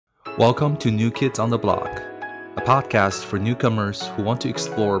Welcome to New Kids on the Block, a podcast for newcomers who want to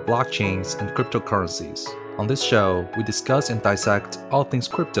explore blockchains and cryptocurrencies. On this show, we discuss and dissect all things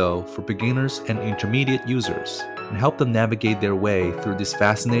crypto for beginners and intermediate users and help them navigate their way through this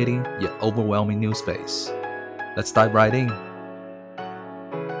fascinating yet overwhelming new space. Let's dive right in.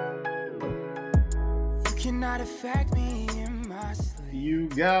 You cannot affect me in my sleep. You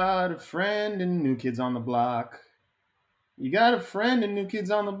got a friend in New Kids on the Block. You got a friend in New Kids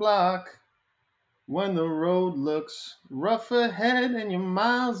on the Block. When the road looks rough ahead and you're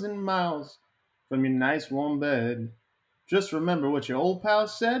miles and miles from your nice warm bed, just remember what your old pal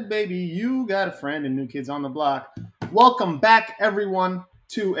said, baby. You got a friend in New Kids on the Block. Welcome back, everyone,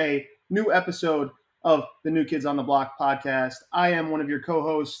 to a new episode of the New Kids on the Block podcast. I am one of your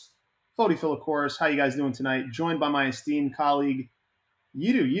co-hosts, Fody Philipouris. How you guys doing tonight? Joined by my esteemed colleague,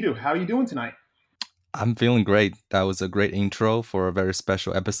 Yidu, how are you doing tonight? I'm feeling great. That was a great intro for a very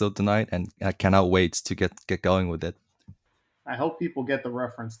special episode tonight, and I cannot wait to get going with it. I hope people get the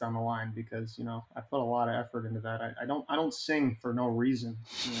reference down the line because I put a lot of effort into that. I don't sing for no reason.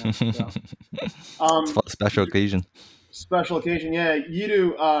 It's for a special occasion. Special occasion, yeah.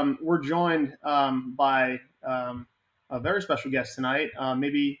 Yidu, we're joined by a very special guest tonight.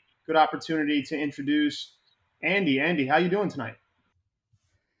 Maybe good opportunity to introduce Andy. Andy, how you doing tonight?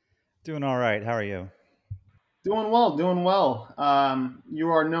 Doing all right. How are you? Doing well, doing well.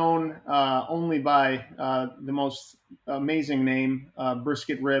 You are known only by the most amazing name,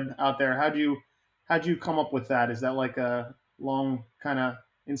 brisket rib, out there. How'd you come up with that? Is that like a long kind of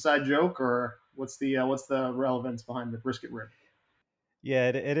inside joke, or what's the relevance behind the brisket rib? Yeah,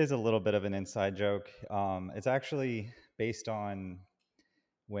 it is a little bit of an inside joke. It's actually based on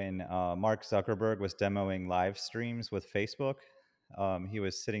when Mark Zuckerberg was demoing live streams with Facebook. He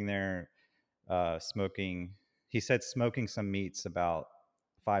was sitting there smoking. He said smoking some meats about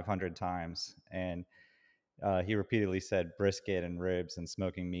 500 times, and he repeatedly said brisket and ribs and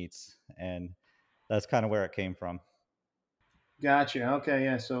smoking meats, and that's kind of where it came from. Gotcha. Okay,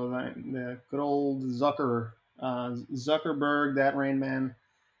 yeah. So the good old Zuckerberg, that Rain Man,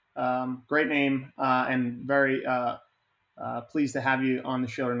 great name, and very pleased to have you on the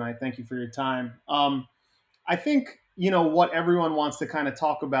show tonight. Thank you for your time. I think what everyone wants to kind of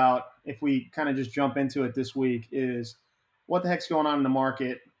talk about, if we kind of just jump into it this week, is what the heck's going on in the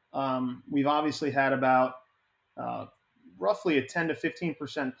market. We've obviously had about uh, roughly a 10 to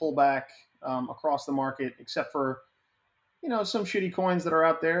 15% pullback across the market, except for some shitty coins that are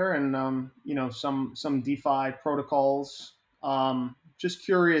out there, and some DeFi protocols. Just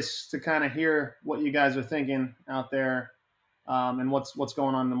curious to kind of hear what you guys are thinking out there, and what's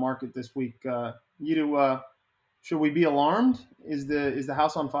going on in the market this week. You do. Should we be alarmed? Is the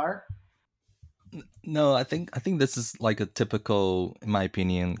house on fire? No, I think this is like a typical, in my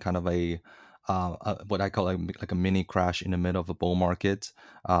opinion, kind of what I call like a mini crash in the middle of a bull market.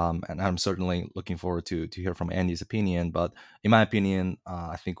 And I'm certainly looking forward to hear from Andy's opinion. But in my opinion,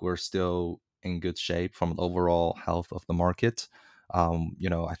 I think we're still in good shape from the overall health of the market.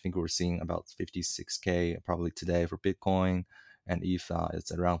 I think we're seeing about 56K probably today for Bitcoin, and ETH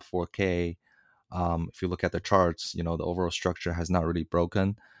it's around 4K. If you look at the charts, the overall structure has not really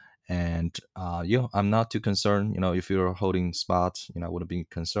broken. And I'm not too concerned. If you're holding spots, I wouldn't be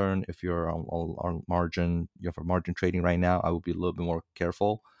concerned. If you're on margin, you have a margin trading right now, I would be a little bit more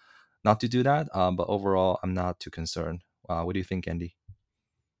careful not to do that. But overall, I'm not too concerned. What do you think, Andy?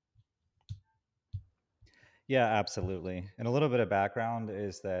 Yeah, absolutely. And a little bit of background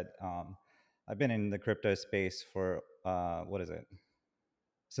is that I've been in the crypto space for what is it?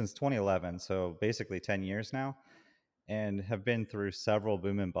 Since 2011, so basically 10 years now, and have been through several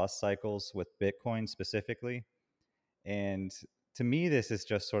boom and bust cycles with Bitcoin specifically. And to me, this is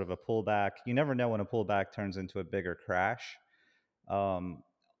just sort of a pullback. You never know when a pullback turns into a bigger crash. Um,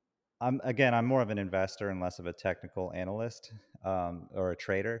 I'm more of an investor and less of a technical analyst or a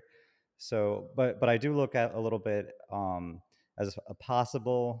trader. So, but I do look at a little bit as a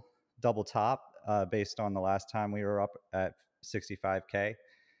possible double top based on the last time we were up at 65K.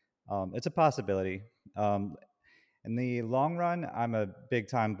 It's a possibility. In the long run, I'm a big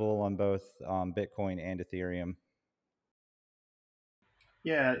time bull on both Bitcoin and Ethereum.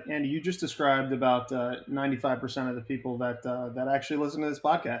 Yeah, Andy, you just described about 95% of the people that actually listen to this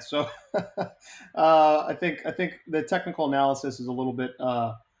podcast. So I think the technical analysis is a little bit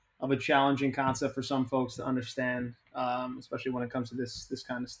of a challenging concept for some folks to understand, especially when it comes to this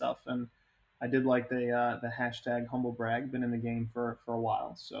kind of stuff. And I did like the hashtag humble brag. Been in the game for a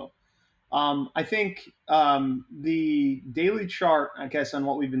while, so I think the daily chart, I guess, on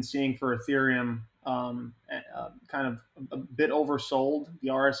what we've been seeing for Ethereum, kind of a bit oversold. The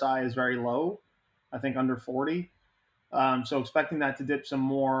RSI is very low, I think under 40. So expecting that to dip some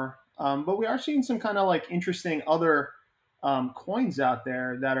more. But we are seeing some kind of like interesting other coins out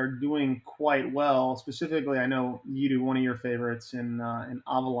there that are doing quite well. Specifically, I know you do one of your favorites in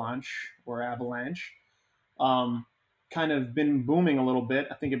Avalanche or Avalanche. Um, Kind of been booming a little bit.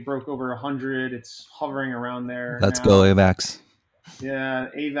 I think it broke over 100. It's hovering around there Let's go, now. Avax. Yeah,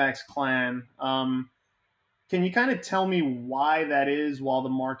 AVAX clan. Can you kind of tell me why that is while the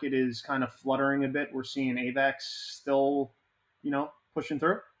market is kind of fluttering a bit? We're seeing AVAX still, pushing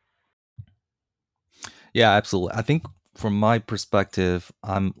through. Yeah, absolutely. I think from my perspective,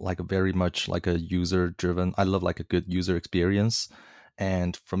 I'm like a very much like a user driven. I love like a good user experience.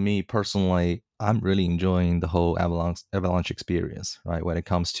 And for me personally, I'm really enjoying the whole Avalanche experience, right? When it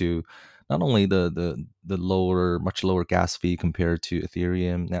comes to not only the lower, much lower gas fee compared to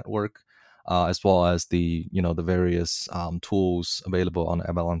Ethereum network, as well as the the various tools available on the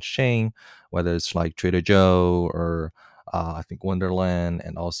Avalanche chain, whether it's like Trader Joe or I think Wonderland,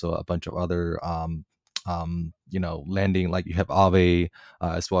 and also a bunch of other landing, like you have Aave,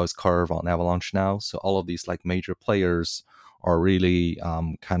 as well as Curve on Avalanche now. So all of these like major players are really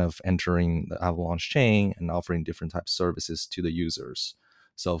kind of entering the Avalanche chain and offering different types of services to the users.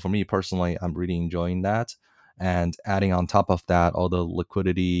 So for me personally, I'm really enjoying that. And adding on top of that, all the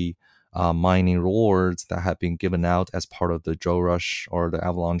liquidity mining rewards that have been given out as part of the Joe Rush or the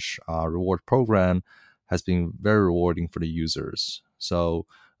Avalanche reward program has been very rewarding for the users. So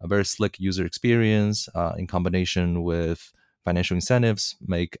a very slick user experience in combination with financial incentives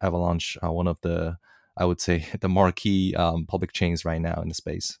make Avalanche one of the, I would say, the marquee public chains right now in the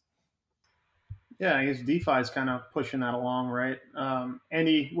space. Yeah, I guess DeFi is kind of pushing that along, right?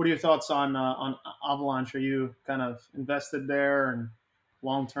 Andy, what are your thoughts on Avalanche? Are you kind of invested there and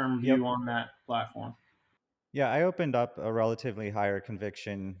long term Yep. view on that platform? Yeah, I opened up a relatively higher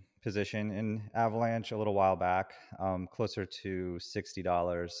conviction position in Avalanche a little while back, closer to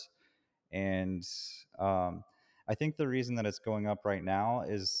 $60. And um, I think the reason that it's going up right now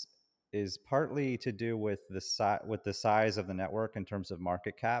is partly to do with the size of the network in terms of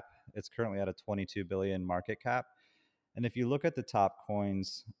market cap. It's currently at a 22 billion market cap, and if you look at the top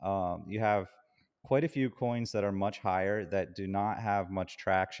coins, you have quite a few coins that are much higher that do not have much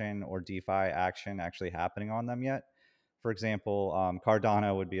traction or DeFi action actually happening on them yet. For example,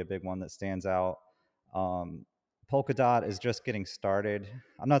 Cardano would be a big one that stands out. Um, Polkadot is just getting started.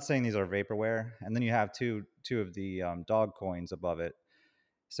 I'm not saying these are vaporware, and then you have two of the dog coins above it.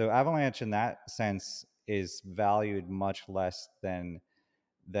 So Avalanche, in that sense, is valued much less than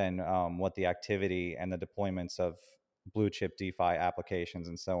what the activity and the deployments of blue chip DeFi applications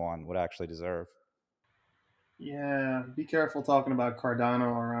and so on would actually deserve. Yeah, be careful talking about Cardano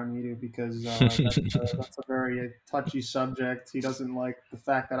around you because that's a very touchy subject. He doesn't like the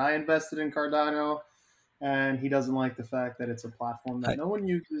fact that I invested in Cardano, and he doesn't like the fact that it's a platform that I, no one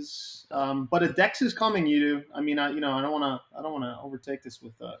uses. But a Dex is coming, you do. I mean, I don't want to overtake this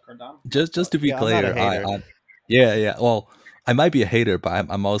with Cardano, just but to be Yeah, I'm not a clear, hater. yeah, yeah. Well, I might be a hater, but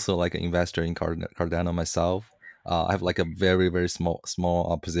I'm also like an investor in Cardano myself. I have like a very very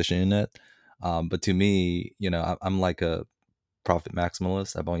small position in it. But to me, I'm like a profit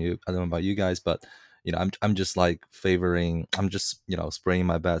maximalist. I don't know about you guys, but I'm just like favoring. I'm just spraying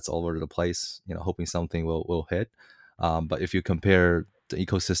my bets all over the place. Hoping something will hit. But if you compare the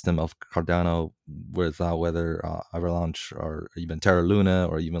ecosystem of Cardano with whether Avalanche or even Terra Luna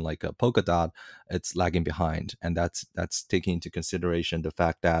or even like a Polkadot, it's lagging behind, and that's taking into consideration the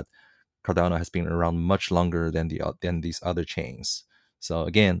fact that Cardano has been around much longer than these other chains. So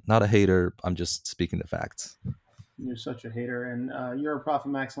again, not a hater. I'm just speaking the facts. you're such a hater, and you're a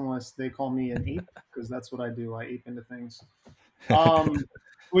profit maximalist. They call me an ape because that's what I do. I ape into things. Um,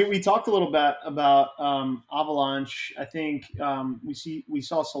 we talked a little bit about Avalanche. I think we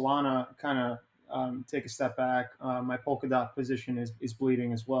saw Solana kind of take a step back. My Polkadot position is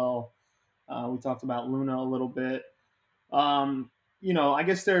bleeding as well. We talked about Luna a little bit. Um, I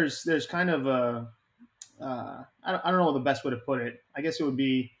guess there's kind of I don't know the best way to put it. I guess it would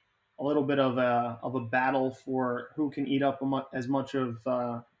be a little bit of a battle for who can eat up as much of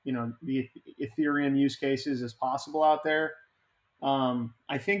the Ethereum use cases as possible out there.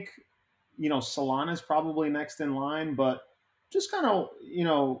 I think Solana is probably next in line, but just kind of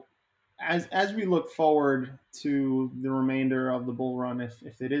as we look forward to the remainder of the bull run, if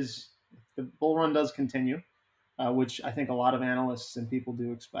the bull run does continue, which I think a lot of analysts and people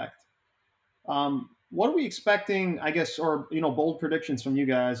do expect. What are we expecting? I guess, or bold predictions from you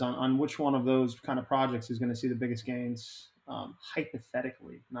guys on which one of those kind of projects is going to see the biggest gains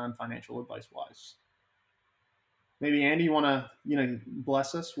hypothetically, non-financial advice wise. Maybe Andy, you want to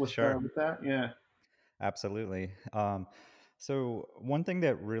bless us Sure. with that? Yeah. Absolutely. So one thing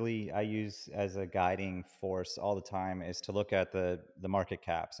that really I use as a guiding force all the time is to look at the market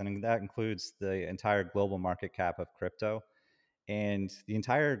caps, and that includes the entire global market cap of crypto. And the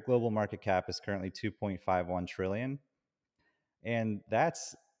entire global market cap is currently 2.51 trillion, and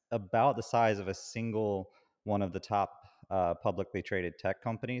that's about the size of a single one of the top publicly traded tech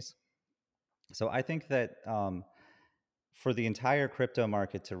companies. So I think that for the entire crypto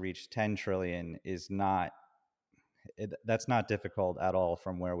market to reach 10 trillion is not that's not difficult at all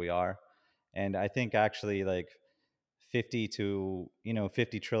from where we are. And I think actually like 50 to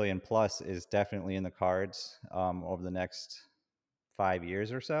 50 trillion plus is definitely in the cards over the next 5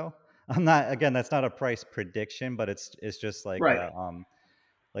 years or so. I'm not, again, that's not a price prediction, but it's just Right.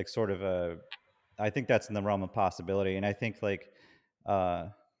 like sort of a, I think that's in the realm of possibility. And I think like uh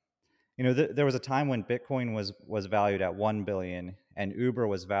there was a time when Bitcoin was valued at 1 billion and Uber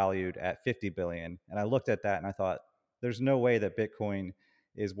was valued at 50 billion. And I looked at that and I thought, there's no way that Bitcoin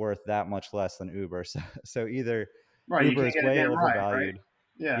is worth that much less than Uber. So either Right. You Uber can't is get a way damn ride, right? overvalued.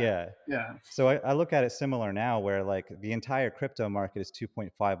 Yeah. Yeah. Yeah. So I look at it similar now where like the entire crypto market is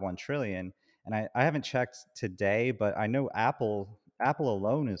 2.51 trillion. And I haven't checked today, but I know Apple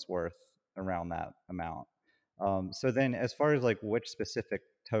alone is worth around that amount. So then as far as like which specific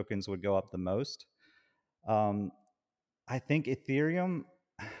tokens would go up the most, um, I think Ethereum.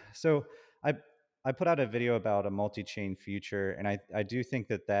 So I I put out a video about a multi-chain future, and I do think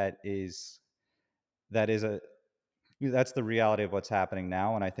that is a that's the reality of what's happening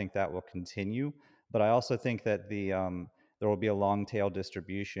now, and I think that will continue. But I also think that there will be a long tail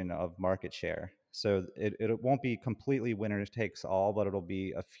distribution of market share. So it won't be completely winner takes all, but it'll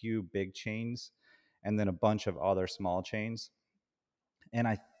be a few big chains and then a bunch of other small chains. And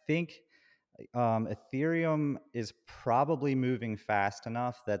I think Ethereum is probably moving fast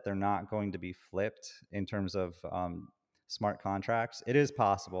enough that they're not going to be flipped in terms of smart contracts. It is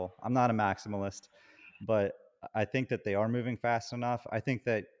possible. I'm not a maximalist, but I think that they are moving fast enough. I think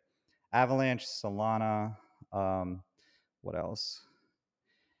that Avalanche, Solana, um, what else?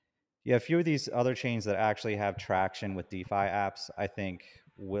 Yeah, a few of these other chains that actually have traction with DeFi apps, I think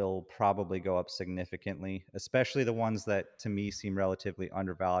will probably go up significantly, especially the ones that to me seem relatively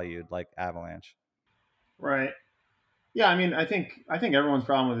undervalued, like Avalanche. Right. Yeah. I mean, I think everyone's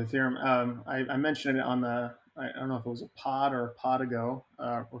problem with Ethereum. I mentioned it on I don't know if it was a pod or a pod ago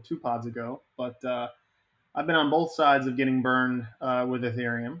or two pods ago, but I've been on both sides of getting burned with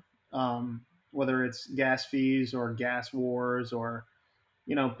Ethereum, whether it's gas fees or gas wars or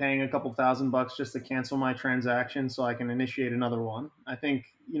paying a couple $1,000 just to cancel my transaction so I can initiate another one. I think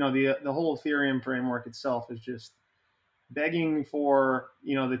the whole Ethereum framework itself is just begging for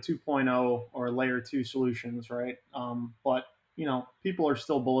the 2.0 or layer 2 solutions, right? But people are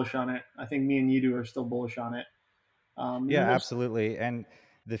still bullish on it. I think me and you are still bullish on it. Yeah, And there's absolutely. And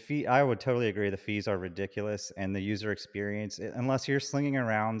the fee, I would totally agree. The fees are ridiculous, and the user experience, unless you're slinging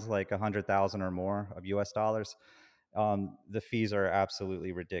around like 100,000 or more of US dollars, the fees are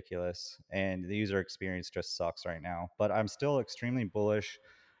absolutely ridiculous, and the user experience just sucks right now. But I'm still extremely bullish,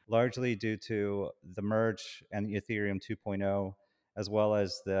 largely due to the merge and Ethereum 2.0, as well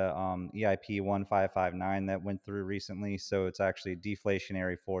as the EIP 1559 that went through recently. So it's actually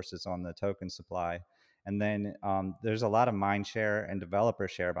deflationary forces on the token supply. And then there's a lot of mind share and developer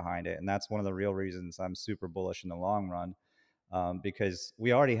share behind it. And that's one of the real reasons I'm super bullish in the long run, because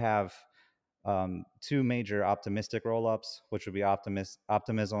we already have two major optimistic rollups, which would be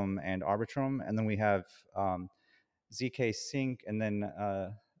Optimism and Arbitrum. And then we have ZK Sync, and then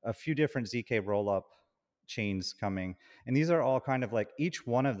a few different ZK rollup chains coming. And these are all kind of like each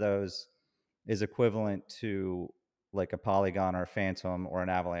one of those is equivalent to like a Polygon or a Phantom or an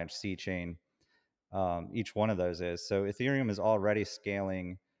Avalanche C chain. Each one of those is. So Ethereum is already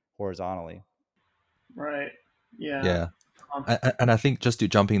scaling horizontally. right. Yeah. Yeah. Um, And I think just to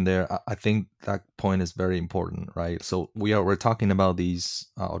jump in there, I think that point is very important, right? So we're talking about these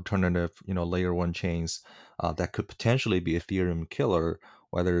alternative, layer one chains that could potentially be Ethereum killer,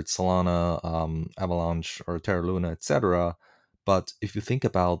 whether it's Solana, Avalanche, or Terra Luna, etc. But if you think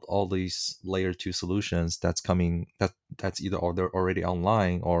about all these layer two solutions that's coming, that's either or they're already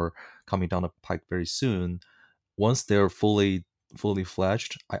online or coming down the pike very soon, once they're fully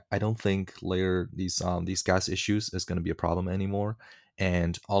fledged, I don't think layer these gas issues is going to be a problem anymore,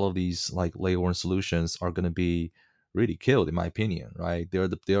 and all of these like layer one solutions are going to be really killed, in my opinion, right? They're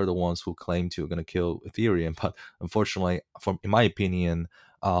the ones who claim to are going to kill Ethereum, but unfortunately, from in my opinion,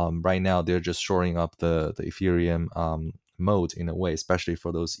 right now they're just shoring up the Ethereum mode in a way, especially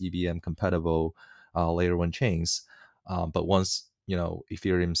for those EVM compatible layer one chains. But once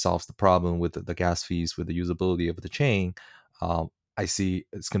Ethereum solves the problem with the gas fees, with the usability of the chain, um, I see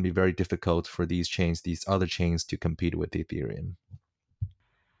it's going to be very difficult for these other chains, to compete with Ethereum.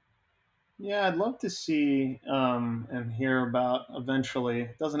 Yeah, I'd love to see and hear about eventually.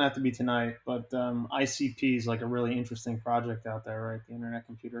 It doesn't have to be tonight, but ICP is like a really interesting project out there, right? The Internet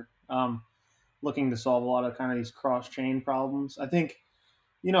Computer, looking to solve a lot of kind of these cross chain problems. I think,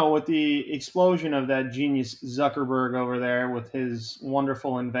 with the explosion of that genius Zuckerberg over there with his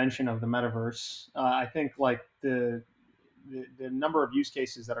wonderful invention of the metaverse, I think like the number of use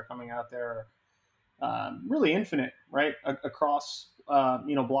cases that are coming out there really infinite, right? Across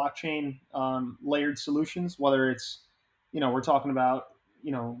blockchain layered solutions, whether it's we're talking about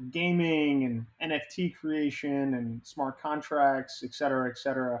gaming and NFT creation and smart contracts, et cetera, et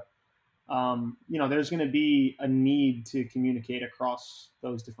cetera. There's going to be a need to communicate across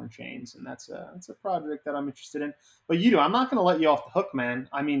those different chains, and that's a project that I'm interested in. But I'm not going to let you off the hook, man.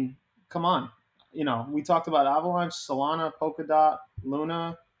 I mean, come on. We talked about Avalanche, Solana, Polkadot,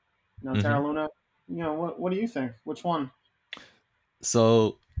 Luna, Terra Hmm. Luna. What do you think? Which one?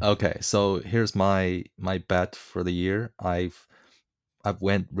 So okay, so here's my bet for the year. I've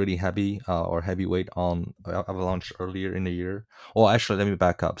went really heavy or heavyweight on Avalanche earlier in the year. Well, actually, let me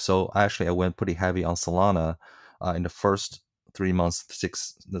back up. So I went pretty heavy on Solana in the first 3 months,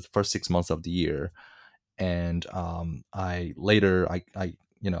 the first 6 months of the year, and I later I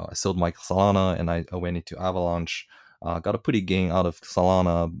sold my Solana, and I went into Avalanche. Got a pretty gain out of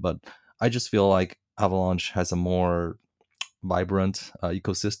Solana, but I just feel like Avalanche has a more vibrant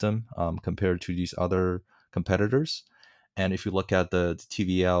ecosystem compared to these other competitors. And if you look at the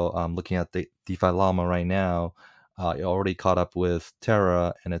TVL, looking at the DeFi Llama right now, it already caught up with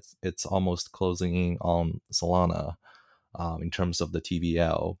Terra, and it's almost closing in on Solana in terms of the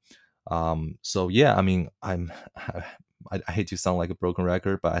TVL. So yeah, I mean, I hate to sound like a broken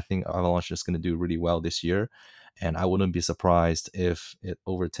record, but I think Avalanche is going to do really well this year, and I wouldn't be surprised if it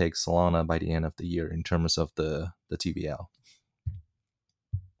overtakes Solana by the end of the year in terms of the TVL.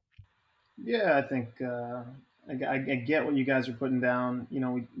 Yeah, I think I get what you guys are putting down.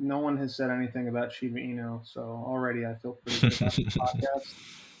 No one has said anything about Shiba Inu, so already I feel pretty good about this podcast.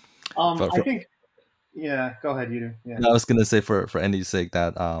 but I for, think, yeah. Go ahead, you do. Yeah. no, I was gonna say for Andy's sake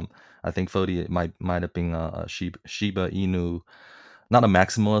that I think Fodi might have been a Shiba Inu, not a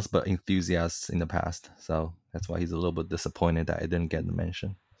maximalist but enthusiast in the past, so that's why he's a little bit disappointed that it didn't get the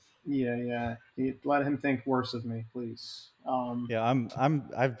mention. Yeah, yeah. Let him think worse of me, please. Yeah,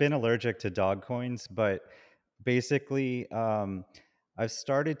 I've been allergic to dog coins, but basically, I've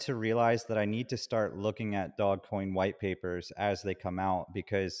started to realize that I need to start looking at dog coin white papers as they come out,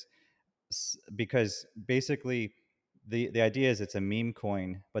 because basically the idea is it's a meme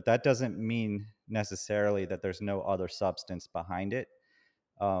coin, but that doesn't mean necessarily that there's no other substance behind it.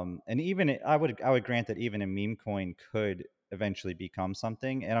 And even I would grant that even a meme coin could eventually become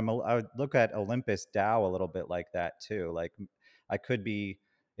something. And I would look at Olympus DAO a little bit like that too. Like I could be,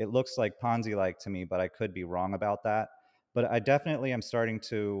 it looks like Ponzi like to me, but I could be wrong about that. But I definitely am starting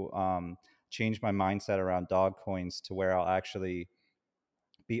to change my mindset around dog coins to where I'll actually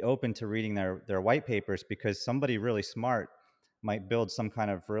be open to reading their white papers, because somebody really smart might build some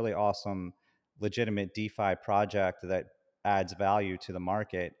kind of really awesome legitimate DeFi project that adds value to the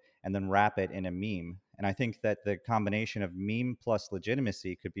market and then wrap it in a meme. And I think that the combination of meme plus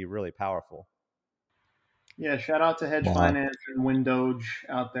legitimacy could be really powerful. Yeah, shout out to Hedge Wow. Finance and Windoge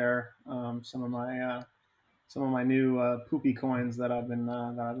out there. Some of my new poopy coins that I've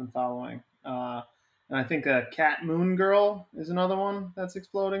been following. And I think Cat Moon Girl is another one that's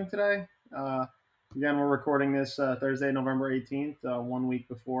exploding today. Again, we're recording this Thursday, November 18th, 1 week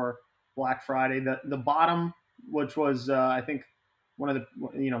before Black Friday. The bottom, which was I think one of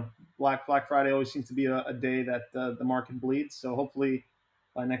the Black Friday always seems to be a day that the market bleeds. So hopefully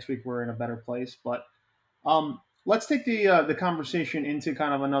by next week we're in a better place. But let's take the conversation into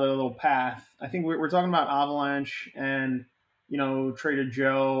kind of another little path. I think we're talking about Avalanche and Trader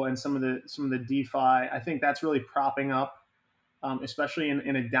Joe and some of the DeFi. I think that's really propping up, especially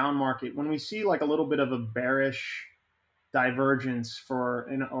in a down market when we see like a little bit of a bearish divergence or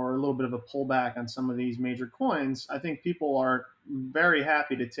a little bit of a pullback on some of these major coins. I think people are very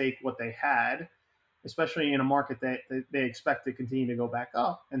happy to take what they had, especially in a market that they expect to continue to go back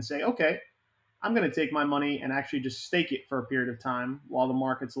up, and say, okay, I'm going to take my money and actually just stake it for a period of time while the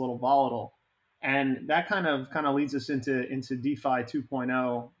market's a little volatile. And that kind of leads us into DeFi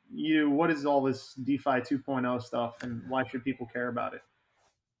 2.0. What is all this DeFi 2.0 stuff, and why should people care about it?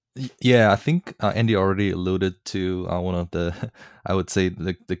 Yeah, I think Andy already alluded to one of the, I would say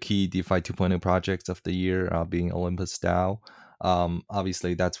the key DeFi 2.0 projects of the year being Olympus DAO.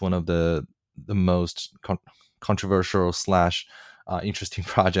 Obviously, that's one of the most controversial slash interesting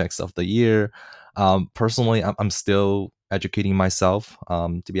projects of the year. Personally, I'm still educating myself.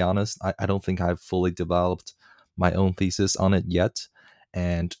 To be honest, I don't think I've fully developed my own thesis on it yet.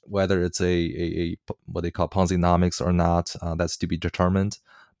 And whether it's a what they call Ponzi-nomics or not, that's to be determined.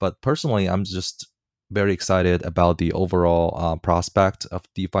 But personally, I'm just very excited about the overall prospect of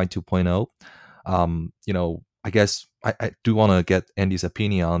DeFi 2.0. I guess I do want to get Andy's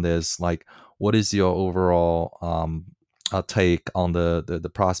opinion on this. Like, what is your overall take on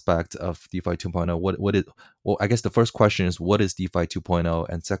the prospect of DeFi 2.0? What is, well, I guess the first question is, what is DeFi 2.0?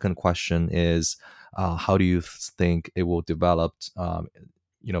 And second question is, how do you think it will develop,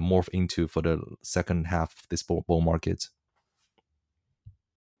 morph into for the second half of this bull market?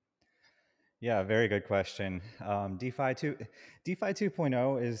 Yeah, very good question. DeFi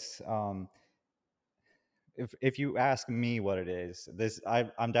 2.0 is if you ask me what it is,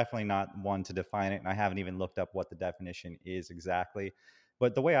 I'm definitely not one to define it, and I haven't even looked up what the definition is exactly.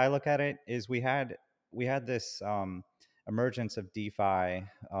 But the way I look at it is we had this emergence of DeFi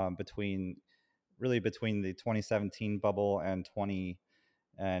between between the 2017 bubble and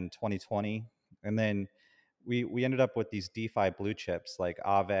 2020, and then we ended up with these DeFi blue chips like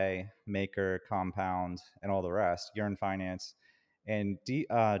Aave, Maker, Compound, and all the rest, Yearn Finance. And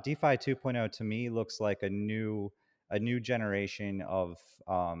DeFi 2.0 to me looks like a new generation of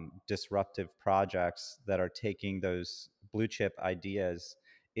disruptive projects that are taking those blue chip ideas,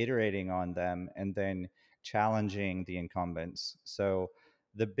 iterating on them, and then challenging the incumbents. So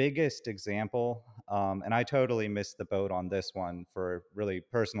the biggest example, and I totally missed the boat on this one for really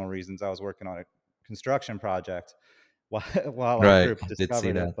personal reasons. I was working on a construction project while, while our Right, group did see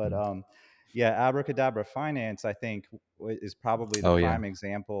discovered it. that. But yeah, Abracadabra Finance, I think, is probably the Oh yeah. prime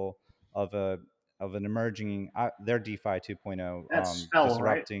example of an emerging their DeFi 2.0 That's Spell, right?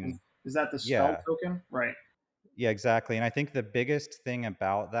 disrupting. Is that the Spell Yeah, token? Right. yeah, exactly. And I think the biggest thing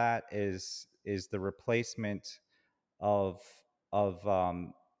about that is the replacement of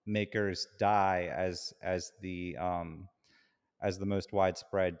Maker's DAI as the most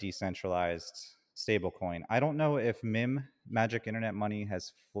widespread decentralized stablecoin. I don't know if MIM, Magic Internet Money,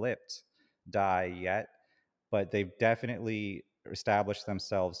 has flipped DAI yet, but they've definitely established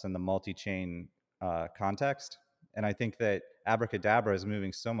themselves in the multi-chain context. And I think that Abracadabra is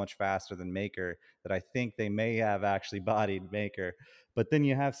moving so much faster than Maker that I think they may have actually bodied Maker. But then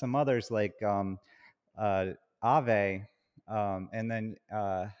you have some others like uh, Aave, and then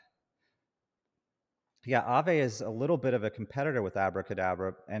yeah, Aave is a little bit of a competitor with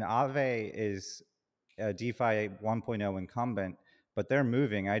Abracadabra, and Aave is a DeFi 1.0 incumbent, but they're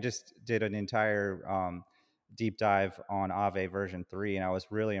moving. I just did an entire deep dive on Aave version 3, and I was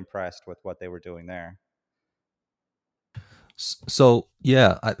really impressed with what they were doing there. So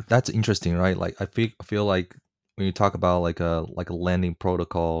yeah, that's interesting, right? Like I feel like when you talk about like a lending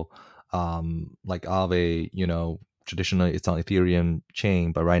protocol, like Aave, traditionally it's on Ethereum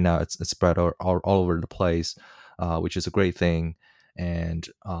chain, but right now it's spread all over the place, which is a great thing. And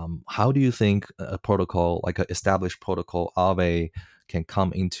how do you think a protocol like an established protocol Aave can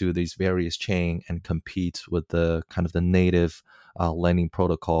come into these various chain and compete with the kind of the native lending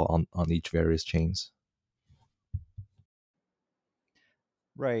protocol on each various chains?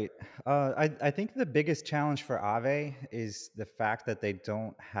 Right. I think the biggest challenge for Aave is the fact that they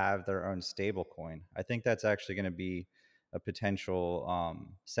don't have their own stable coin. I think that's actually going to be a potential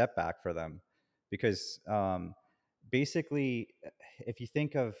setback for them because basically, if you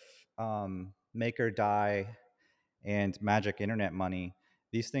think of Maker Dai and Magic Internet Money,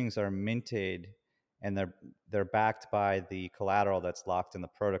 these things are minted and they're backed by the collateral that's locked in the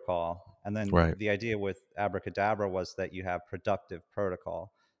protocol. And then Right. the idea with Abracadabra was that you have productive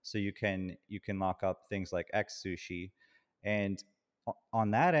protocol, so you can lock up things like X Sushi, and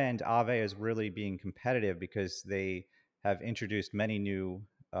on that end, Aave is really being competitive because they have introduced many new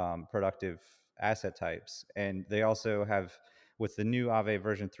productive asset types, and they also have with the new Aave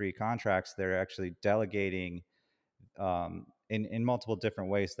version 3 contracts, they're actually delegating in multiple different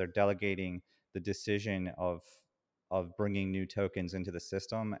ways. They're delegating the decision of bringing new tokens into the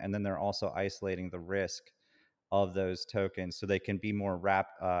system, and then they're also isolating the risk of those tokens so they can be more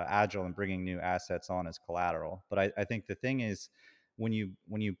agile in bringing new assets on as collateral. But I think the thing is, when you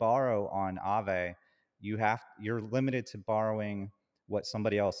borrow on Aave, you're limited to borrowing what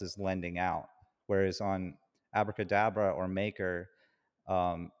somebody else is lending out, whereas on Abracadabra or Maker,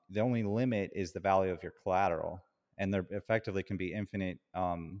 the only limit is the value of your collateral. and there effectively can be infinite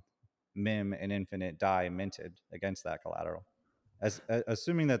MIM and infinite DAI minted against that collateral, as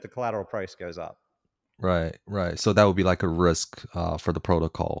assuming that the collateral price goes up. Right, right. So that would be like a risk for the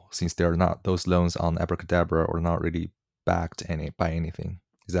protocol, since they're not those loans on Abracadabra are not really backed by anything.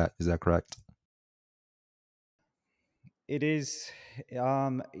 Is that correct? It is,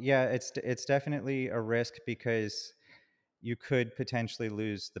 yeah, it's definitely a risk because you could potentially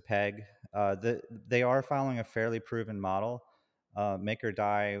lose the peg. They are following a fairly proven model. Maker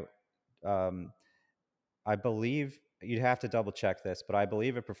Die, um, I believe you'd have to double check this, but I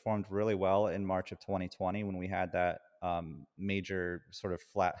believe it performed really well in March of 2020 when we had that major sort of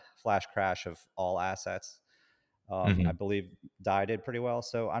flash crash of all assets. I Hmm. believe Die did pretty well,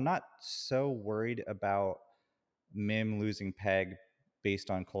 so I'm not so worried about MIM losing peg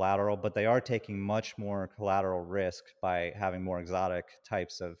based on collateral, but they are taking much more collateral risk by having more exotic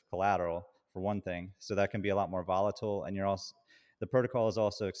types of collateral, for one thing. So that can be a lot more volatile. And the protocol is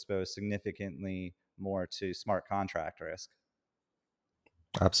also exposed significantly more to smart contract risk.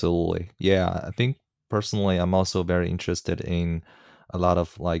 Absolutely. Yeah, I think personally, I'm also very interested in a lot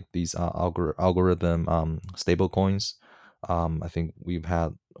of like these algorithm stable coins. I think we've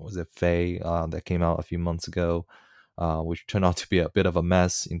had, was it Fei that came out a few months ago, which turned out to be a bit of a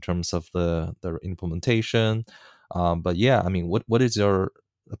mess in terms of the implementation. But yeah, I mean, what is your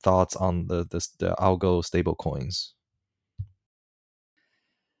thoughts on the algo stable coins?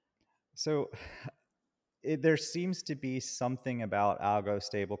 So there seems to be something about algo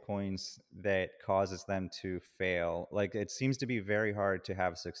stablecoins that causes them to fail. Like it seems to be very hard to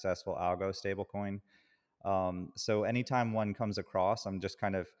have a successful algo stablecoin. So anytime one comes across, I'm just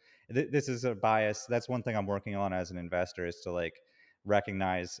kind of this is a bias. That's one thing I'm working on as an investor is to like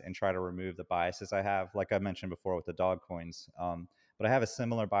recognize and try to remove the biases I have. Like I mentioned before with the dog coins, but I have a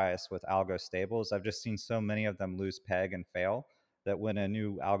similar bias with algo stables. I've just seen so many of them lose peg and fail that when a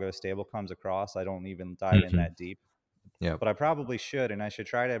new algo stable comes across, I don't even dive in Hmm. that deep. Yeah. But I probably should, and I should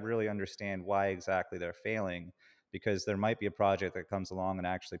try to really understand why exactly they're failing, because there might be a project that comes along and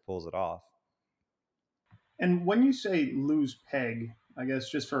actually pulls it off. And when you say lose peg, I guess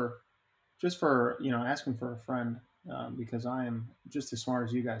just for asking for a friend, because I am just as smart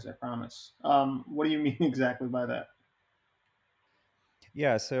as you guys, I promise. What do you mean exactly by that?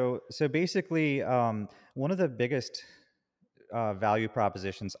 Yeah, so basically, one of the biggest value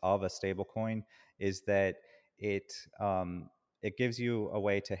propositions of a stablecoin is that it it gives you a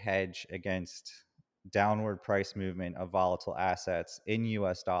way to hedge against downward price movement of volatile assets in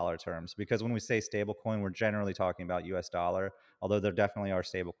U.S. dollar terms. Because when we say stablecoin, we're generally talking about U.S. dollar, although there definitely are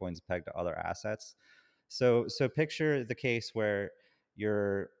stablecoins pegged to other assets. So picture the case where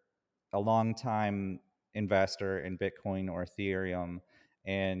you're a long time investor in Bitcoin or Ethereum,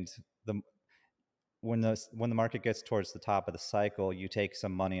 and the when the market gets towards the top of the cycle, you take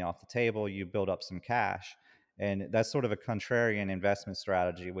some money off the table, you build up some cash. And that's sort of a contrarian investment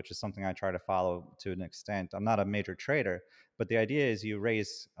strategy, which is something I try to follow to an extent. I'm not a major trader, but the idea is you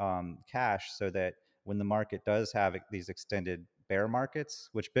raise cash so that when the market does have these extended bear markets,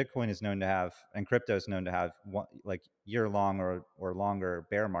 which Bitcoin is known to have and crypto is known to have, like year long or longer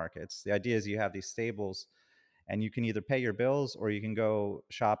bear markets, the idea is you have these stables and you can either pay your bills or you can go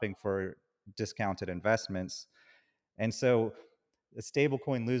shopping for discounted investments. And so the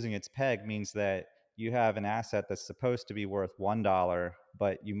stablecoin losing its peg means that you have an asset that's supposed to be worth $1,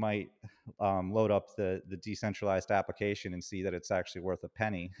 but you might load up the decentralized application and see that it's actually worth a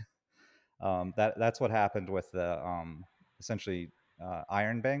penny. That's what happened with the essentially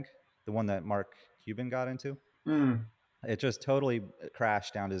Iron Bank, the one that Mark Cuban got into. Mm, It just totally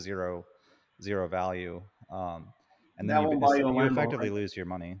crashed down to zero value, and then that won't buy you a you Lambo, effectively right? lose your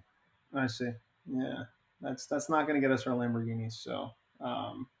money. I see. Yeah, that's not going to get us our Lamborghinis.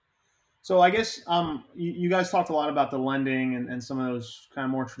 Um, so I guess you guys talked a lot about the lending and some of those kind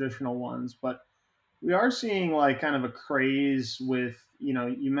of more traditional ones, but we are seeing like kind of a craze with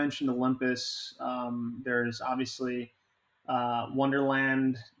you mentioned Olympus. There's obviously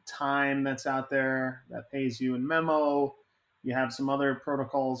Wonderland Time that's out there that pays you in memo. You have some other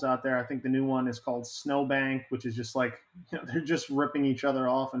protocols out there. I think the new one is called Snowbank, which is just like they're just ripping each other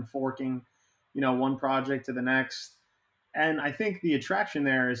off and forking, one project to the next. And I think the attraction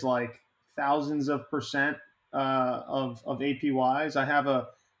there is like thousands of percent of APYs. I have a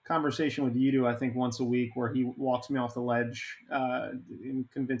conversation with Yudu, I think once a week, where he walks me off the ledge and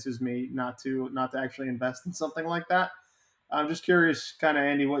convinces me not to actually invest in something like that. I'm just curious, kind of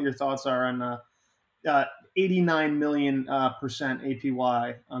Andy, what your thoughts are on 89 million percent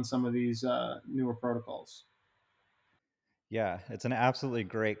APY on some of these newer protocols. Yeah, it's an absolutely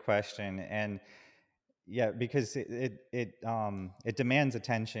great question, and Yeah, because it demands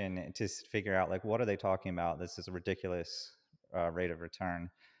attention to figure out like what are they talking about. This is a ridiculous rate of return,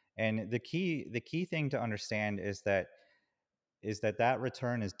 and the key thing to understand is that that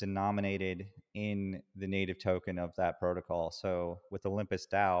return is denominated in the native token of that protocol. So with Olympus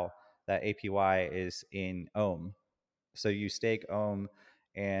DAO, that APY is in Ohm. So you stake Ohm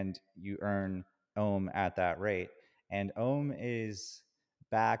and you earn Ohm at that rate. And Ohm is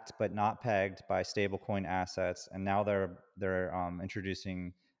backed but not pegged by stablecoin assets. And now they're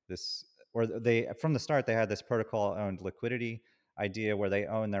introducing this, or they from the start they had this protocol owned liquidity idea where they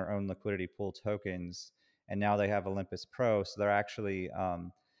own their own liquidity pool tokens, and now they have Olympus Pro. So they're actually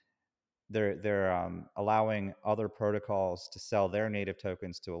they're allowing other protocols to sell their native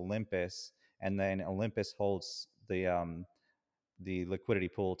tokens to Olympus, and then Olympus holds the liquidity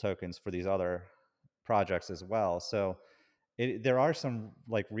pool tokens for these other projects as well. So there are some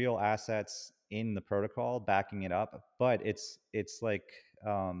like real assets in the protocol backing it up, but it's like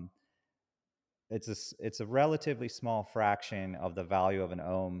um, it's a relatively small fraction of the value of an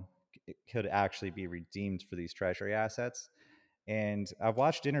ohm could actually be redeemed for these treasury assets. And I've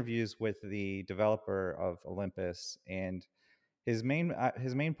watched interviews with the developer of Olympus, and his main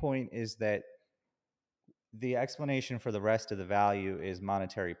point is that the explanation for the rest of the value is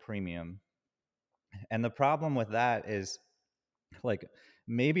monetary premium. And the problem with that is like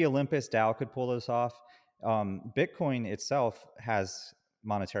maybe Olympus DAO could pull this off. Bitcoin itself has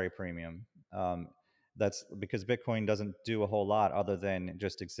monetary premium. That's because Bitcoin doesn't do a whole lot other than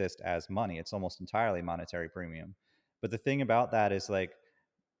just exist as money. It's almost entirely monetary premium. But the thing about that is like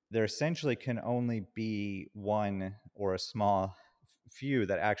there essentially can only be one or a small few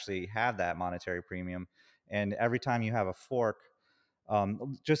that actually have that monetary premium. And every time you have a fork,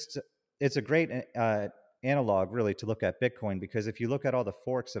 just it's a great analog really to look at Bitcoin, because if you look at all the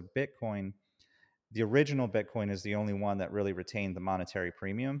forks of Bitcoin, the original Bitcoin is the only one that really retained the monetary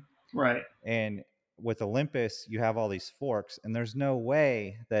premium. Right. And with Olympus, you have all these forks, and there's no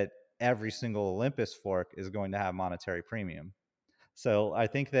way that every single Olympus fork is going to have monetary premium. So I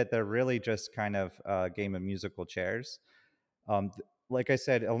think that they're really just kind of a game of musical chairs. Like I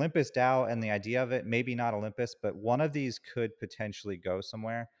said, Olympus DAO and the idea of it, maybe not Olympus, but one of these could potentially go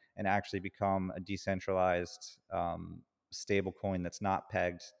somewhere and actually become a decentralized stable coin that's not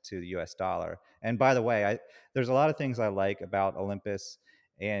pegged to the US dollar. And by the way, there's a lot of things I like about Olympus,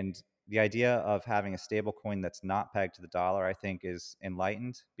 and the idea of having a stable coin that's not pegged to the dollar, I think, is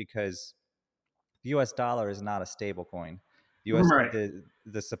enlightened, because the US dollar is not a stable coin. Right.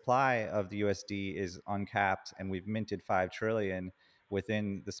 The supply of the USD is uncapped, and we've minted 5 trillion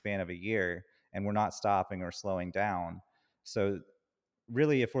within the span of a year, and we're not stopping or slowing down. So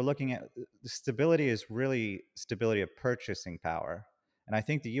really, if we're looking at stability, is really stability of purchasing power. And I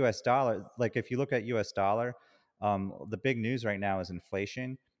think the US dollar, like if you look at US dollar, the big news right now is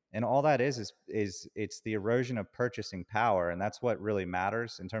inflation. And all that is it's the erosion of purchasing power. And that's what really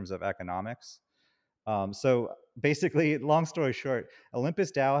matters in terms of economics. So basically, long story short,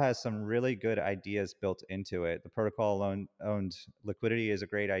 Olympus DAO has some really good ideas built into it. The protocol owned liquidity is a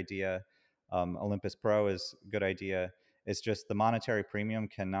great idea. Olympus Pro is a good idea. It's just the monetary premium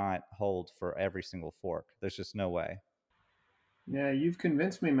cannot hold for every single fork. There's just no way. Yeah, you've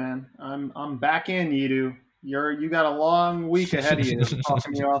convinced me, man. I'm back in, Yidu. You got a long week ahead of you.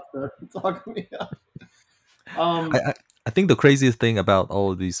 Talking me off the talking me off. I, Um, I I think the craziest thing about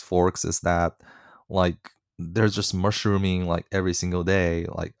all of these forks is that like they're just mushrooming like every single day,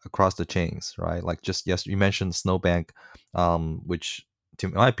 like across the chains, right? Like just yes, you mentioned Snowbank, which to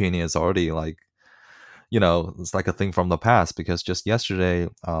my opinion is already like it's like a thing from the past because just yesterday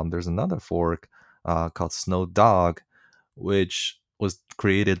there's another fork called Snow Dog, which was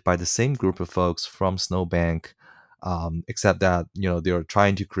created by the same group of folks from Snowbank, except that they are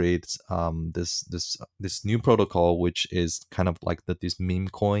trying to create this new protocol, which is kind of like this meme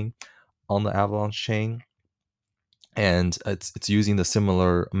coin on the Avalanche chain, and it's using the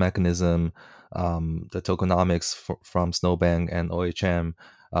similar mechanism, the tokenomics from Snowbank and OHM,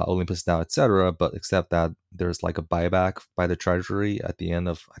 Olympus DAO, etc. But except that there's like a buyback by the treasury at the end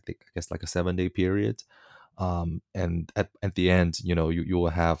of I guess like a 7-day period, and at the end you will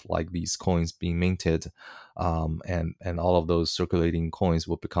have like these coins being minted, and all of those circulating coins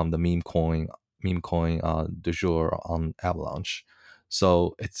will become the meme coin du jour on Avalanche.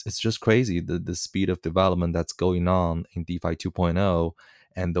 So it's just crazy the speed of development that's going on in DeFi 2.0,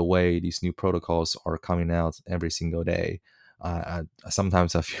 and the way these new protocols are coming out every single day.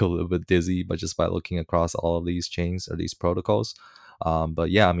 Sometimes I feel a little bit dizzy, but just by looking across all of these chains or these protocols. But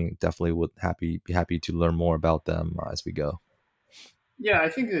yeah, I mean, definitely would be happy to learn more about them as we go. Yeah, I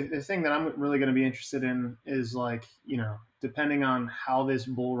think the thing that I'm really going to be interested in is like, depending on how this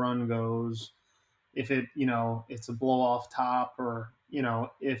bull run goes, if it's a blow off top, or,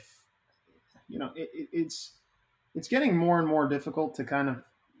 if, it's getting more and more difficult to kind of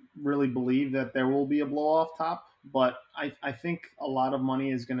really believe that there will be a blow off top. But I think a lot of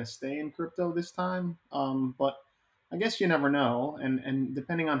money is going to stay in crypto this time. But I guess you never know. And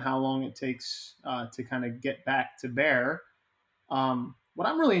depending on how long it takes to kind of get back to bear, what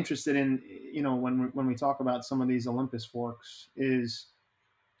I'm really interested in, when we talk about some of these Olympus forks, is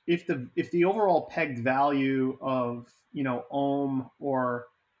if the overall pegged value of ohm or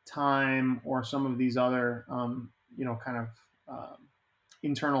time or some of these other kind of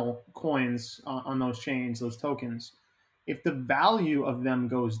internal coins on those chains, those tokens, if the value of them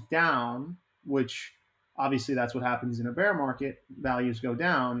goes down, which obviously that's what happens in a bear market, values go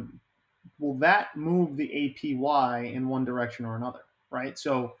down, will that move the APY in one direction or another, right?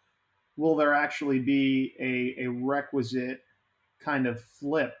 So will there actually be a requisite kind of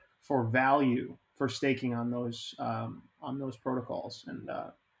flip for value for staking on those protocols? And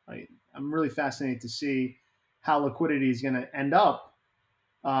I'm really fascinated to see how liquidity is going to end up,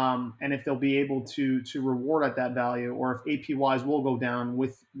 and if they'll be able to reward at that value, or if APYs will go down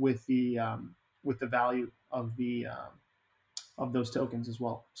with the value of those tokens as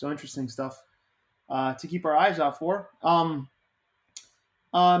well. So interesting stuff to keep our eyes out for.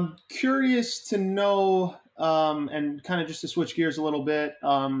 I'm curious to know, and kind of just to switch gears a little bit,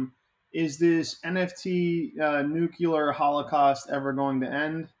 is this NFT nuclear holocaust ever going to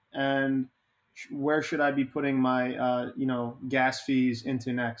end? And where should I be putting my, gas fees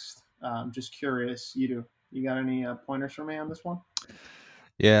into next? Just curious. You got any pointers for me on this one?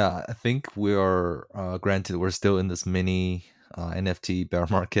 Yeah, I think we are, granted, we're still in this mini NFT bear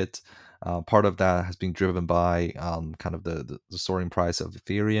market. Part of that has been driven by kind of the soaring price of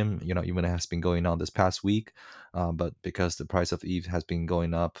Ethereum. Even it has been going on this past week, but because the price of ETH has been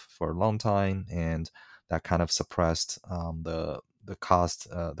going up for a long time, and that kind of suppressed the cost,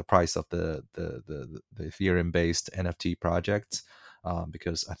 the price of the Ethereum based NFT projects.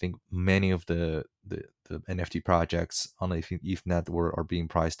 Because I think many of the NFT projects on the ETH network are being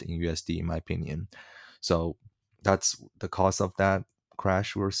priced in USD, in my opinion. So that's the cause of that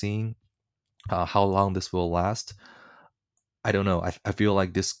crash we're seeing. How long this will last, I don't know. I feel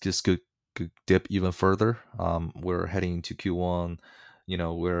like this could dip even further. We're heading into Q1.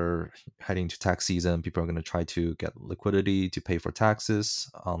 We're heading to tax season. People are going to try to get liquidity to pay for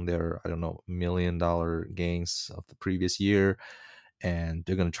taxes on their, I don't know, $1 million gains of the previous year, and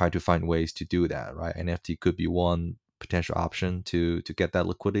they're going to try to find ways to do that, right? NFT could be one potential option to get that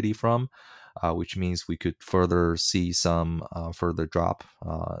liquidity from, which means we could further see some further drop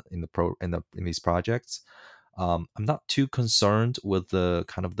in these projects. I'm not too concerned with the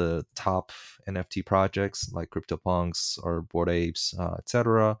kind of the top NFT projects like CryptoPunks or Bored Apes,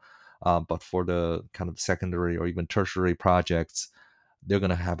 etc. But for the kind of secondary or even tertiary projects, they're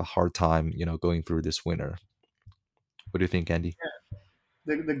gonna have a hard time, going through this winter. What do you think, Andy?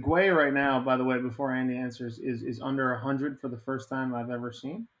 The Gwei right now, by the way, before Andy answers, is under 100 for the first time I've ever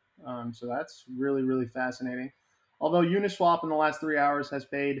seen. So that's really, really fascinating. Although Uniswap in the last 3 hours has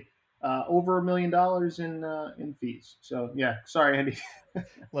paid over $1 million in fees. So yeah, sorry, Andy.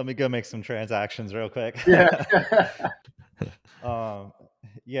 Let me go make some transactions real quick. Yeah. um,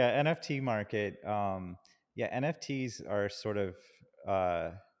 yeah, NFT market. Yeah, NFTs are sort of.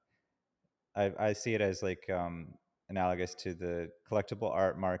 Uh, I see it as like analogous to the collectible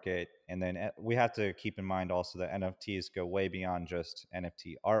art market, and then we have to keep in mind also that NFTs go way beyond just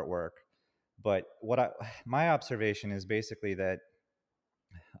NFT artwork. But my observation is basically that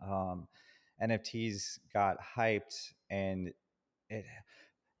um, NFTs got hyped, and it.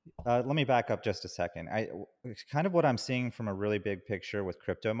 Let me back up just a second. Kind of what I'm seeing from a really big picture with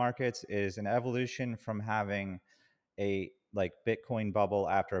crypto markets is an evolution from having a like Bitcoin bubble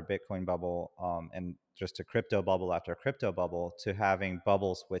after a Bitcoin bubble, and just a crypto bubble after a crypto bubble, to having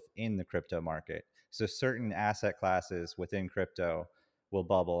bubbles within the crypto market. So certain asset classes within crypto will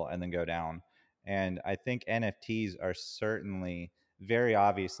bubble and then go down. And I think NFTs are certainly, very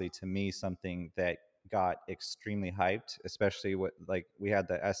obviously to me, something that got extremely hyped, especially what, like, we had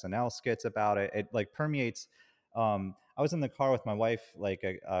the SNL skits about it. It like permeates. I was in the car with my wife like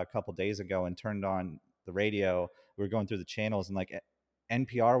a couple days ago and turned on the radio. We were going through the channels, and like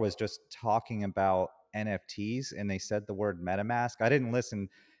NPR was just talking about NFTs, and they said the word MetaMask. I didn't listen.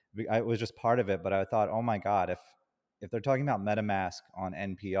 I was just part of it, but I thought, oh my God, if they're talking about MetaMask on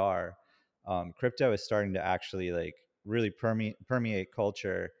NPR, crypto is starting to actually like really permeate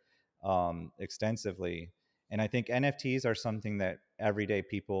culture extensively. And I think NFTs are something that everyday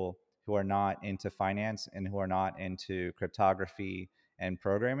people who are not into finance and who are not into cryptography and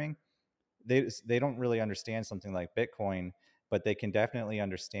programming, they don't really understand something like Bitcoin, but they can definitely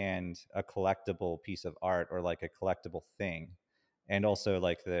understand a collectible piece of art or like a collectible thing, and also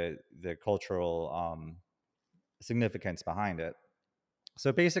like the cultural significance behind it.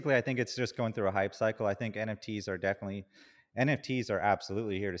 So basically, I think it's just going through a hype cycle. I think NFTs are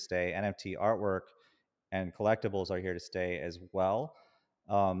absolutely here to stay. NFT artwork and collectibles are here to stay as well.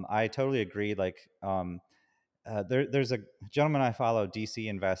 I totally agree. Like, there's a gentleman I follow, DC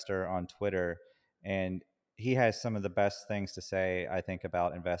Investor, on Twitter, and he has some of the best things to say, I think,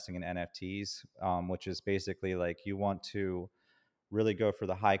 about investing in NFTs, which is basically like you want to really go for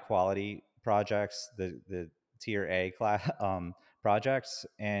the high quality projects, the tier A class projects,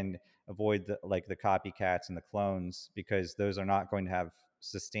 and avoid the copycats and the clones, because those are not going to have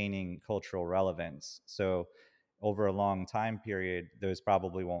sustaining cultural relevance. So over a long time period, those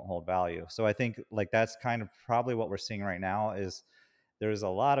probably won't hold value. So I think like that's kind of probably what we're seeing right now is there's a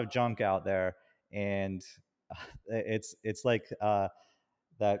lot of junk out there, and it's like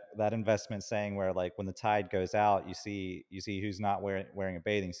that investment saying where like when the tide goes out, you see who's not wearing a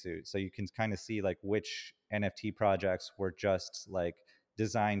bathing suit. So you can kind of see like which NFT projects were just like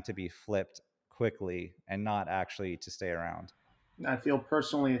designed to be flipped quickly and not actually to stay around. I feel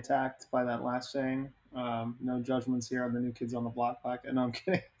personally attacked by that last saying. No judgments here on the New Kids on the Block podcast. No, I'm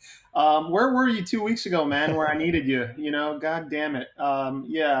kidding. Where were you 2 weeks ago, man? Where I needed you? God damn it.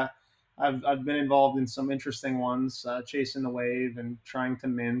 Yeah, I've been involved in some interesting ones, chasing the wave and trying to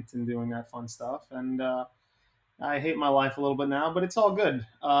mint and doing that fun stuff. And I hate my life a little bit now, but it's all good.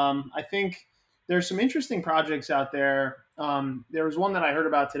 I think there's some interesting projects out there. There was one that I heard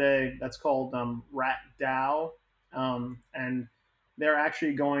about today that's called Rat DAO, and they're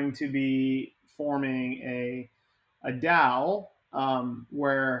actually going to be forming a DAO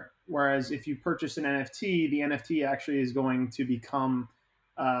whereas if you purchase an NFT, the NFT actually is going to become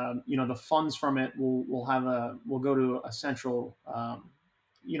the funds from it will go to a central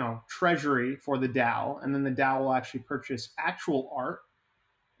treasury for the DAO, and then the DAO will actually purchase actual art,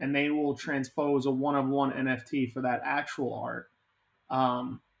 and they will transpose a one of one NFT for that actual art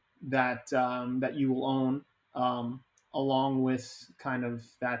that you will own, along with kind of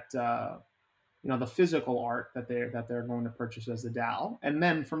that the physical art that they're going to purchase as the DAO, and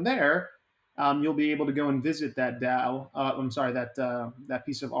then from there. You'll be able to go and visit that DAO. I'm sorry, that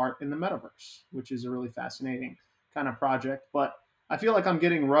piece of art in the metaverse, which is a really fascinating kind of project. But I feel like I'm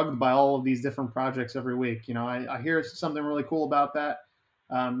getting rugged by all of these different projects every week. I hear something really cool about that.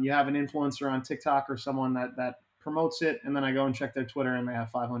 You have an influencer on TikTok or someone that promotes it, and then I go and check their Twitter, and they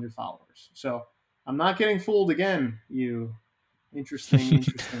have 500 followers. So I'm not getting fooled again. You interesting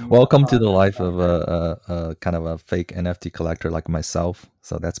Welcome to the projects life out of there. a kind of a fake NFT collector like myself.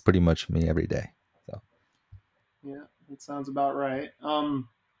 So that's pretty much me every day. So Yeah, that sounds about right.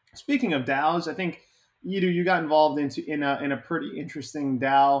 Speaking of DAOs, I think you got involved in a pretty interesting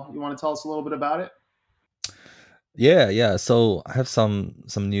DAO. You want to tell us a little bit about it? yeah, yeah. So I have some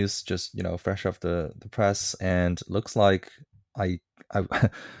news just fresh off the press, and looks like I I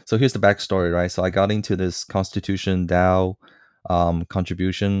so here's the backstory, right? So I got into this Constitution DAO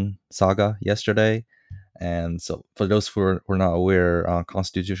contribution saga yesterday. And so, for those who are not aware,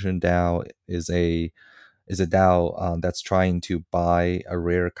 Constitution DAO is a DAO that's trying to buy a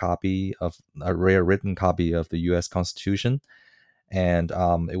rare written copy of the U.S. Constitution, and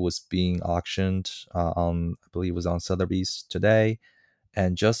it was being auctioned on, I believe it was on Sotheby's today.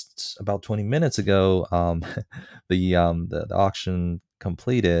 And just about 20 minutes ago, the auction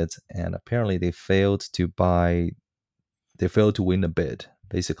completed, and apparently they failed to win the bid.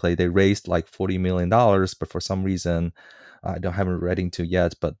 Basically, they raised like $40 million, but for some reason, I don't haven't read into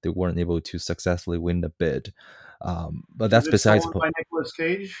yet, but they weren't able to successfully win the bid. But Was that's it besides the stolen point. by Nicolas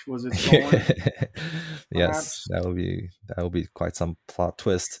Cage? Was it stolen, Yes, perhaps? that will be quite some plot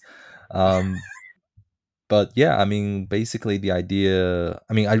twist. Um, but yeah, I mean, basically the idea.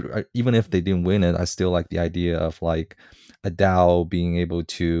 I mean, even if they didn't win it, I still like the idea of like a DAO being able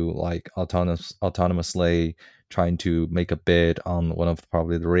to like autonomously trying to make a bid on one of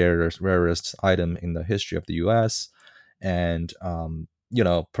probably the rarest item in the history of the U.S. And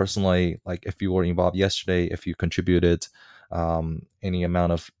personally, like if you were involved yesterday, if you contributed any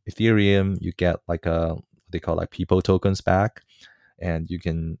amount of Ethereum, you get like a what they call like people tokens back, and you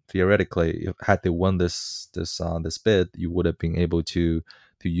can theoretically, if had they won this bid, you would have been able to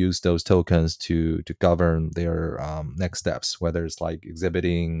use those tokens to govern their next steps, whether it's like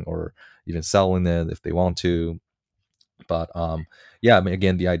exhibiting or even selling it if they want to. But yeah, I mean,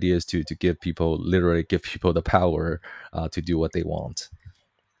 again, the idea is to literally give people the power to do what they want,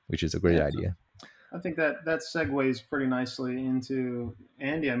 which is a great Yeah, idea. I think that that segues pretty nicely into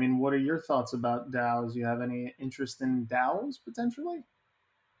Andy. I mean, what are your thoughts about DAOs? You have any interest in DAOs potentially?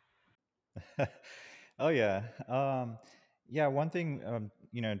 Oh yeah. Yeah, one thing,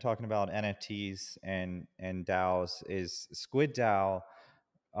 talking about NFTs and DAOs is Squid DAO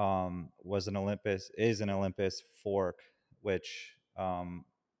was an Olympus is an Olympus fork, which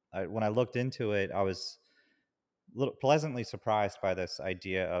when I looked into it, I was little pleasantly surprised by this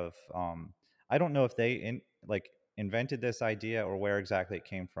idea of I don't know if they invented this idea or where exactly it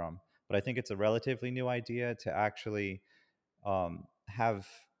came from, but I think it's a relatively new idea to actually have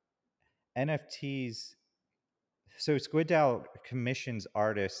NFTs. So Squid DAO commissions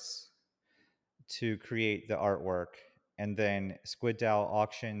artists to create the artwork, and then Squid DAO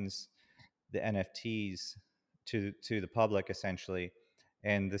auctions the NFTs to the public essentially,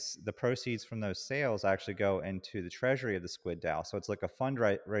 and the proceeds from those sales actually go into the treasury of the Squid DAO. So it's like a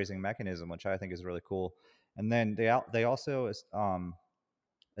fundraising mechanism, which I think is really cool. And then they also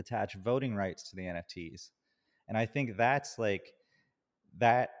attach voting rights to the NFTs, and I think that's like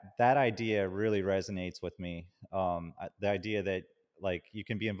that idea really resonates with me. The idea that like you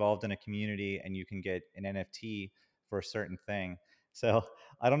can be involved in a community and you can get an NFT for a certain thing. So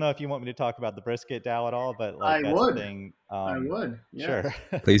I don't know if you want me to talk about the Brisket DAO at all, but like I that's a would. thing. I would. Sure.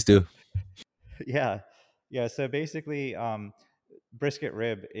 Yes. Please do. Yeah, yeah. So basically, Brisket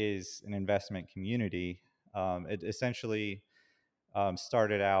Rib is an investment community. It essentially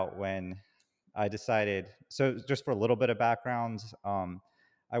started out when I decided. So, just for a little bit of background,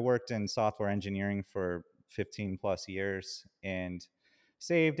 I worked in software engineering for 15 plus years and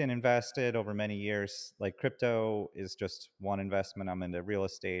saved and invested over many years. Like crypto is just one investment. I'm into real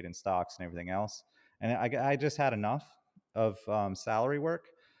estate and stocks and everything else. And I just had enough of salary work.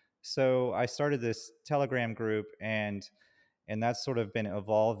 So I started this Telegram group, and that's sort of been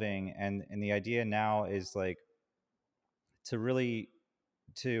evolving. And the idea now is like to really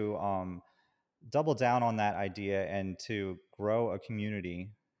to double down on that idea and to grow a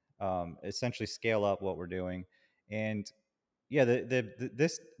community, essentially scale up what we're doing. And yeah,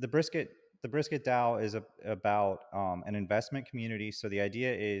 the Brisket DAO is about an investment community. So the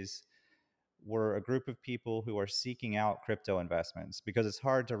idea is we're a group of people who are seeking out crypto investments because it's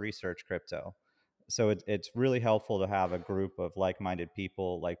hard to research crypto. So it's really helpful to have a group of like-minded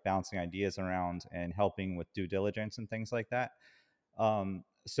people like bouncing ideas around and helping with due diligence and things like that.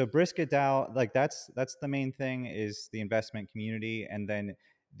 So Brisket DAO, like that's the main thing is the investment community, and then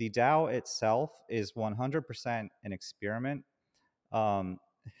the DAO itself is 100% an experiment. Um,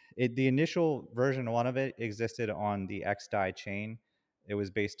 the initial version one of it existed on the XDAI chain. It was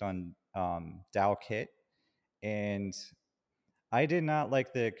based on DAO Kit, and I did not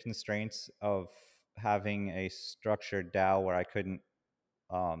like the constraints of having a structured DAO where I couldn't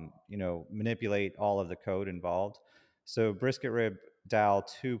manipulate all of the code involved. So Brisket Rib DAO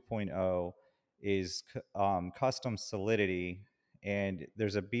 2.0 is custom Solidity, and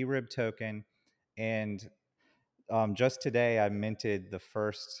there's a BRIB token. And just today, I minted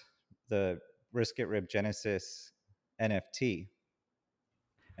the Brisket Rib Genesis NFT.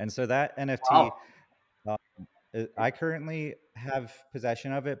 And so that NFT, Wow. uh, I currently have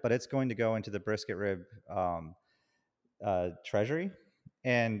possession of it, but it's going to go into the Brisket Rib treasury,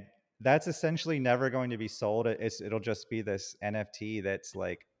 and that's essentially never going to be sold. It'll just be this NFT that's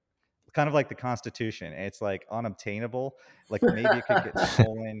like kind of like the Constitution. It's like unobtainable. Like maybe it could get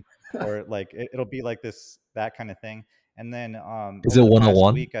stolen, or like it'll be like this that kind of thing. And then Is it over the one of past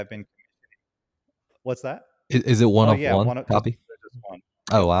one? week, I've been what's that? Is it one Oh of yeah, one copy? there's just one.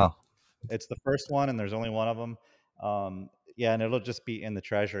 Oh Yep, wow. it's the first one, and there's only one of them. Yeah, and it'll just be in the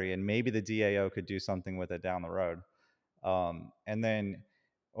treasury, and maybe the DAO could do something with it down the road. And then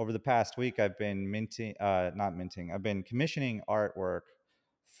over the past week, I've been not minting, I've been commissioning artwork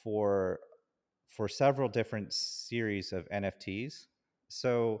for several different series of NFTs.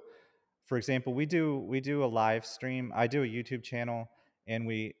 So, for example, we do a live stream. I do a YouTube channel, and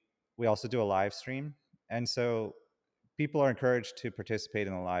we also do a live stream. And so people are encouraged to participate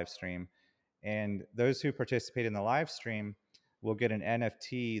in the live stream. And those who participate in the live stream will get an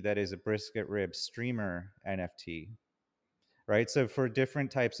NFT that is a Brisket Rib streamer NFT, right? So for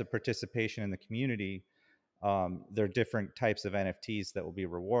different types of participation in the community, there are different types of NFTs that will be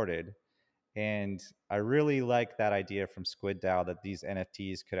rewarded. And I really like that idea from Squid DAO that these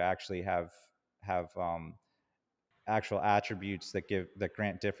NFTs could actually have actual attributes that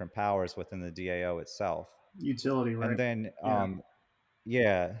grant different powers within the DAO itself. Utility, And right? then Yeah.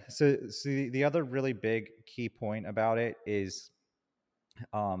 Yeah. So the other really big key point about it is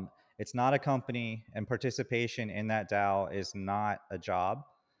it's not a company, and participation in that DAO is not a job,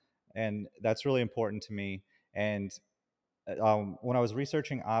 and that's really important to me. And when I was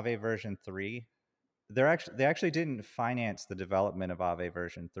researching Aave version 3, they actually didn't finance the development of Aave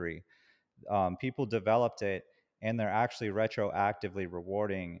version 3. People developed it, and they're actually retroactively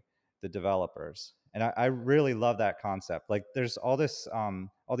rewarding the developers. And I really love that concept. Like, there's all these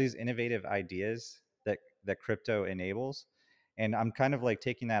innovative ideas that crypto enables, and I'm kind of like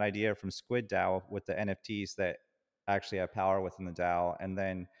taking that idea from Squid DAO with the NFTs that actually have power within the DAO, and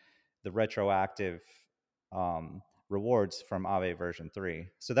then the retroactive rewards from Aave version 3.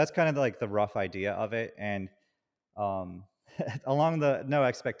 So that's kind of like the rough idea of it. And um, along the no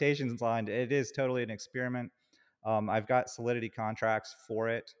expectations line, it is totally an experiment. I've got Solidity contracts for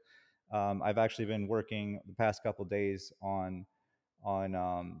it. I've actually been working the past couple of days on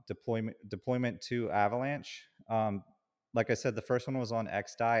deployment to Avalanche. Like I said, the first one was on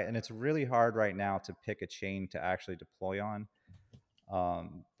XDAI, and it's really hard right now to pick a chain to actually deploy on.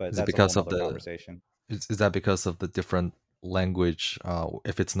 But Is it that's a whole because of nother the conversation. is that because of the different language?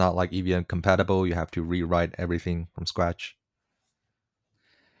 If it's not like EVM compatible, you have to rewrite everything from scratch.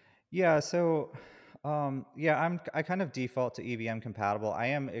 Yeah, so yeah, I kind of default to EVM compatible. I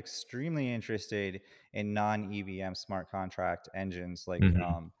am extremely interested in non-EVM smart contract engines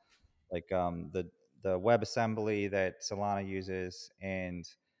Hmm. the WebAssembly that Solana uses, and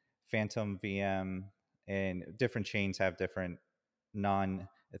Phantom VM, and different chains have different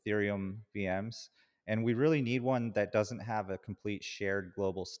non-Ethereum VMs. And we really need one that doesn't have a complete shared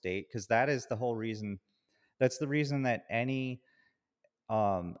global state, because that is the whole reason. That's the reason that any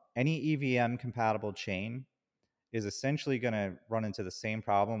EVM compatible chain is essentially going to run into the same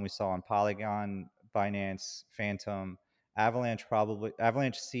problem we saw on Polygon, Binance, Phantom, Avalanche, probably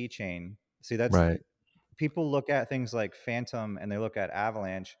Avalanche C chain. See, that's Right. people look at things like Phantom and they look at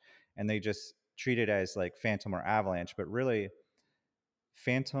Avalanche and they just treat it as like Phantom or Avalanche, but really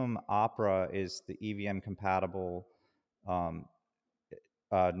Phantom Opera is the EVM compatible um,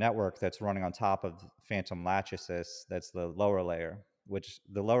 network that's running on top of Phantom Lachesis. That's the lower layer, which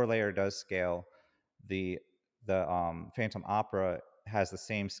the lower layer does scale. The Phantom Opera has the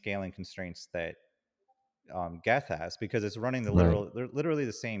same scaling constraints that Geth has, because it's running Right. literally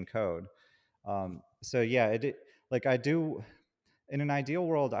the same code. So yeah, like I do in an ideal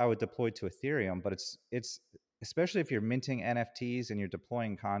world, I would deploy to Ethereum, but it's especially if you're minting NFTs and you're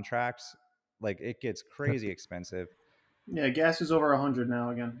deploying contracts, like it gets crazy expensive. Yeah, gas is over 100 now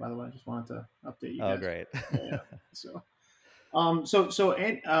again, by the way. I just wanted to update you Oh, guys. great. Yeah, yeah. So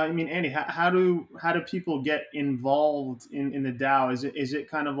I mean, Andy, how do people get involved in the DAO? Is it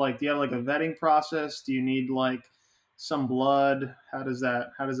kind of like, do you have like a vetting process? Do you need like some blood? How does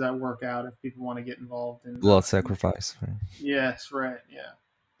that work out if people want to get involved in? Blood sacrifice. Right. Yes, right, yeah.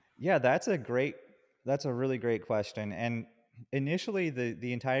 Yeah, that's a really great question. And initially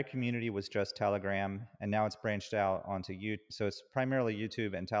the entire community was just Telegram, and now it's branched out onto you, so it's primarily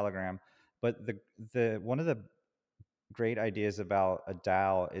YouTube and Telegram. But the one of the great ideas about a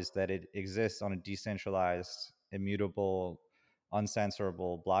DAO is that it exists on a decentralized, immutable,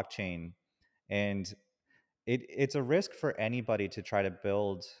 uncensorable blockchain. And it's a risk for anybody to try to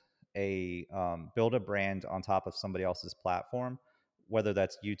build a brand on top of somebody else's platform, whether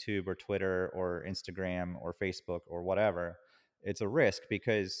that's YouTube or Twitter or Instagram or Facebook or whatever. It's a risk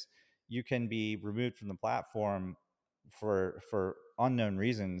because you can be removed from the platform for unknown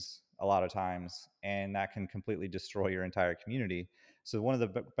reasons a lot of times, and that can completely destroy your entire community. So one of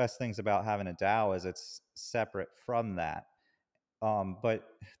the best things about having a DAO is it's separate from that. But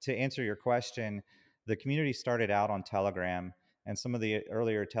to answer your question, the community started out on Telegram, and some of the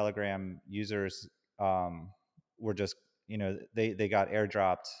earlier Telegram users were just, they got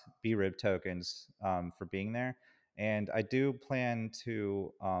airdropped BRIB tokens for being there. And I do plan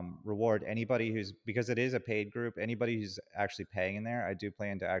to reward anybody who's, because it is a paid group, anybody who's actually paying in there. I do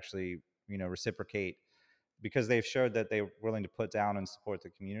plan to actually, reciprocate, because they've showed that they're willing to put down and support the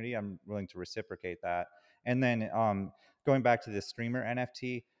community. I'm willing to reciprocate that. And then going back to the streamer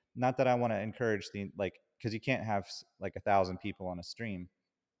NFT, not that I want to encourage because you can't have like 1,000 people on a stream,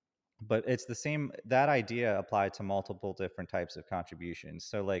 but it's the same. That idea applied to multiple different types of contributions.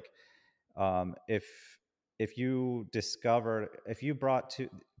 So like if if you brought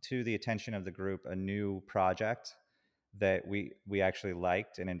to the attention of the group a new project that we actually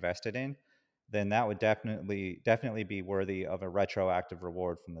liked and invested in, then that would definitely be worthy of a retroactive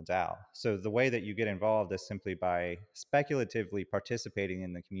reward from the DAO. So the way that you get involved is simply by speculatively participating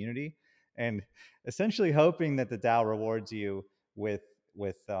in the community and essentially hoping that the DAO rewards you with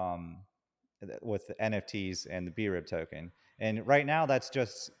with the NFTs and the BRIB token. And right now, that's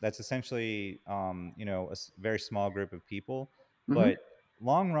essentially a very small group of people. Hmm. But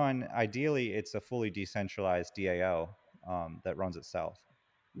long run, ideally, it's a fully decentralized DAO that runs itself.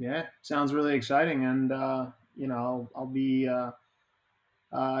 Yeah, sounds really exciting, and I'll be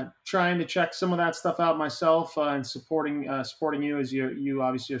trying to check some of that stuff out myself, and supporting you as you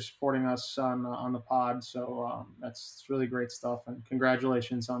obviously are supporting us on the pod. So that's really great stuff, and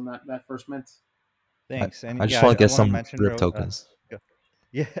congratulations on that first mint. I, Thanks. And I just yeah, want to I get want to some mention RIP tokens. go-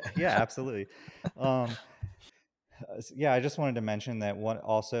 yeah, yeah, absolutely. Um, yeah, I just wanted to mention that one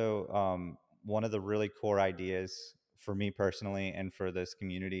of the really core ideas for me personally and for this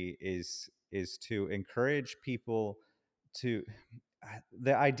community is to encourage people to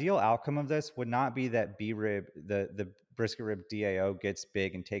the ideal outcome of this would not be that BRIB, the brisket rib DAO gets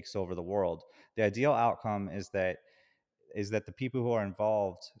big and takes over the world. The ideal outcome is that the people who are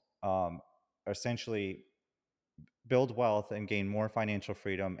involved essentially build wealth and gain more financial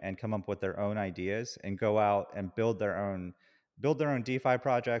freedom and come up with their own ideas and go out and build their own DeFi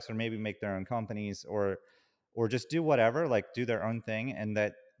projects, or maybe make their own companies, or just do whatever, like do their own thing. And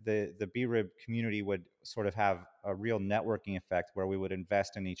that the BRIB community would sort of have a real networking effect where we would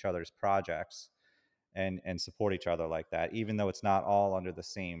invest in each other's projects and support each other like that, even though it's not all under the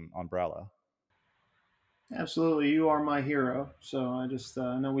same umbrella. Absolutely, you are my hero. So I just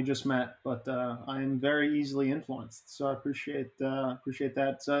know we just met, but I am very easily influenced. So I appreciate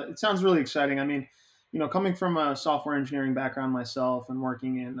that. It sounds really exciting. I mean, coming from a software engineering background myself and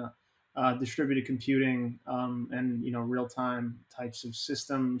working in distributed computing, and real time types of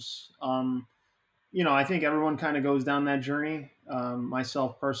systems. I think everyone kind of goes down that journey.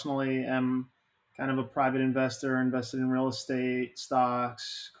 Myself personally am kind of a private investor, invested in real estate,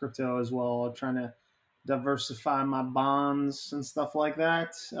 stocks, crypto as well, trying to diversify my bonds and stuff like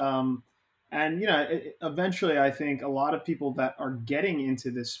that. And eventually, I think a lot of people that are getting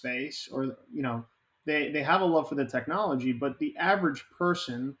into this space, or they have a love for the technology, but the average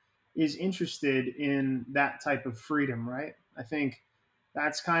person is interested in that type of freedom, right? I think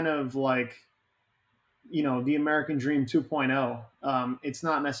that's kind of like the American Dream 2.0. It's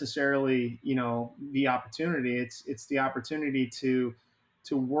not necessarily the opportunity. It's the opportunity to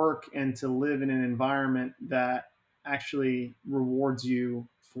work and to live in an environment that actually rewards you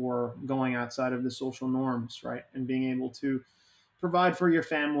for going outside of the social norms, right? And being able to provide for your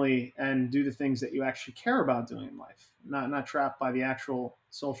family and do the things that you actually care about doing in life, not trapped by the actual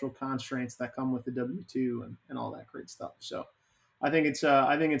social constraints that come with the W-2 and all that great stuff. So I think it's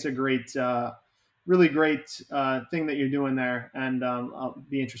a great really great thing that you're doing there, and I'll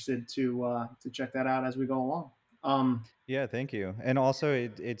be interested to check that out as we go along. Um, Yeah, thank you. And also,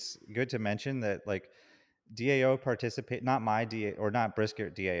 it's good to mention that, like, DAO participate, not my DA or not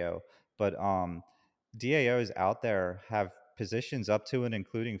Brisket DAO, but DAOs out there have positions up to and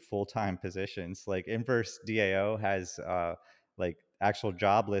including full-time positions. Like Inverse DAO has like actual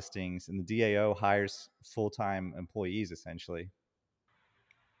job listings, and the DAO hires full-time employees essentially.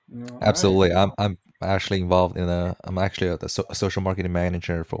 all right. Absolutely. I'm actually involved in I'm actually a social marketing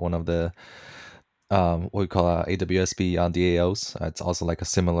manager for one of the what we call AWSP on DAOs. It's also like a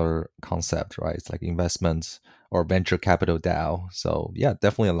similar concept, right? It's like investment or venture capital DAO. So yeah,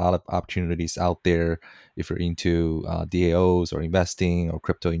 definitely a lot of opportunities out there if you're into DAOs or investing or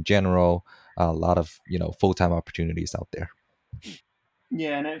crypto in general. A lot of full time opportunities out there.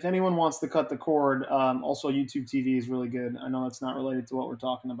 Yeah, and if anyone wants to cut the cord, also YouTube TV is really good. I know that's not related to what we're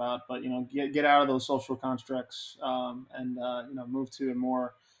talking about, but get out of those social constructs, and move to a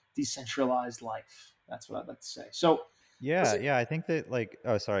more decentralized life. That's what I'd like to say. So, Yeah, listen, yeah, I think that, like,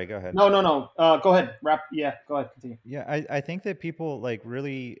 oh, sorry, go ahead. no, no, no. Go ahead. Wrap. Yeah, go ahead. Continue. Yeah, I think that people like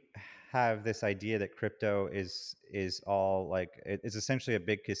really have this idea that crypto is all like it's essentially a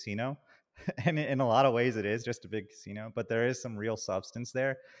big casino, and in a lot of ways it is just a big casino, but there is some real substance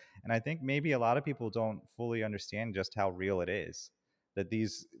there, and I think maybe a lot of people don't fully understand just how real it is. That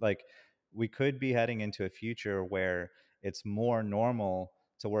these like we could be heading into a future where it's more normal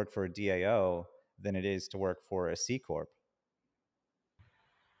to work for a DAO than it is to work for a C corp.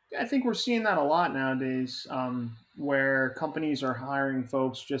 I think we're seeing that a lot nowadays, where companies are hiring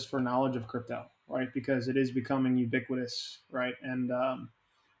folks just for knowledge of crypto, right? Because it is becoming ubiquitous, right? And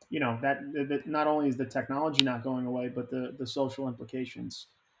that not only is the technology not going away, but the social implications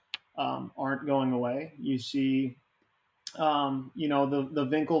aren't going away. You see, the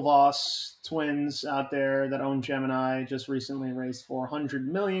Winklevoss twins out there that own Gemini just recently raised 400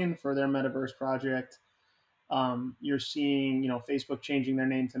 million for their metaverse project. You're seeing, Facebook changing their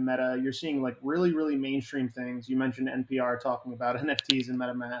name to Meta. You're seeing like really, really mainstream things. You mentioned NPR talking about NFTs and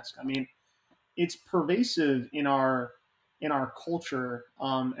MetaMask. I mean, it's pervasive in our culture,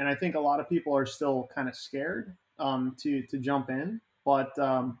 and I think a lot of people are still kind of scared to jump in. But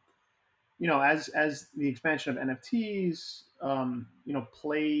as the expansion of NFTs,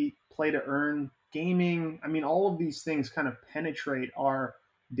 play to earn gaming. I mean, all of these things kind of penetrate our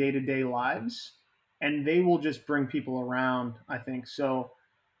day to day lives, and they will just bring people around. I think so.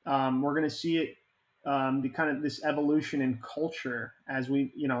 We're going to see it, the kind of this evolution in culture as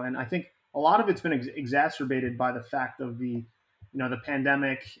and I think a lot of it's been exacerbated by the fact of the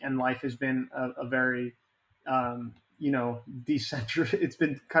pandemic, and life has been a very it's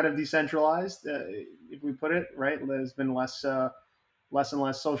been kind of decentralized, if we put it right. There's been less and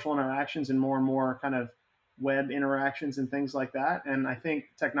less social interactions and more kind of web interactions and things like that. And I think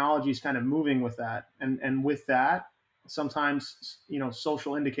technology is kind of moving with that. And with that, sometimes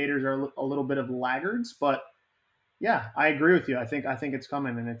social indicators are a little bit of laggards. But yeah, I agree with you. I think it's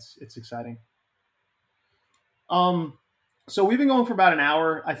coming, and it's exciting. Um, so we've been going for about an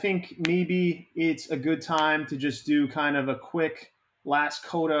hour. I think maybe it's a good time to just do kind of a quick last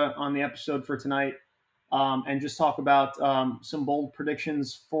coda on the episode for tonight, and just talk about some bold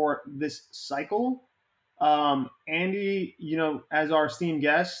predictions for this cycle. Andy, as our esteemed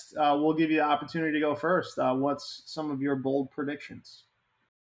guest, we'll give you the opportunity to go first. What's some of your bold predictions?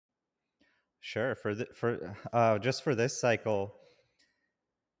 Sure. For just for this cycle,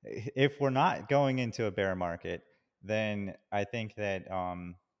 if we're not going into a bear market, then I think that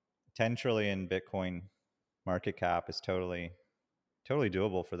 10 trillion Bitcoin market cap is totally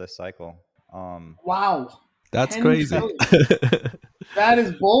doable for this cycle. Wow, That's 10 crazy. trillion. That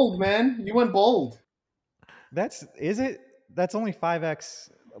is bold, man. You went bold. That's is it? That's only 5x.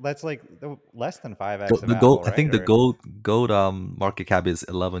 That's like less than 5x of The gold, Apple, I right? think the Or gold market cap is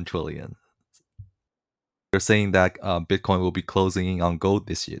 11 trillion. They're saying that Bitcoin will be closing in on gold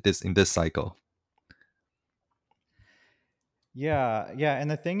this year, in this cycle. yeah, and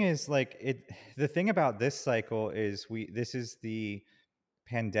the thing is, like, the thing about this cycle is this is the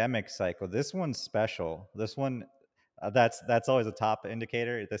pandemic cycle. This one's special. This one, that's always a top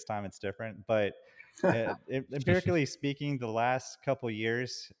indicator. This time it's different, but empirically speaking, the last couple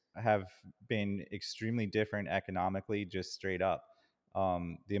years have been extremely different economically, just straight up.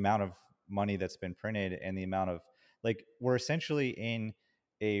 The amount of money that's been printed and the amount of, like, we're essentially in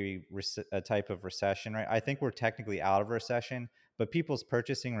a type of recession, right? I think we're technically out of recession, but people's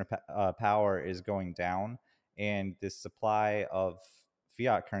purchasing power is going down, and the supply of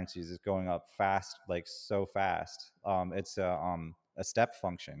fiat currencies is going up fast, like so fast. It's a step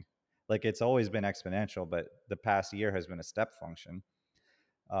function. Like, it's always been exponential, but the past year has been a step function.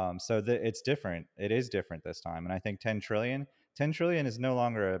 It's different. It is different this time, and I think 10 trillion is no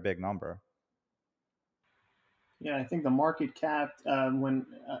longer a big number. Yeah, I think the market cap, when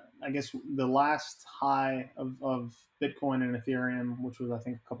I guess the last high of Bitcoin and Ethereum, which was I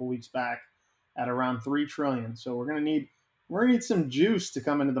think a couple weeks back, at around 3 trillion. So we're gonna need some juice to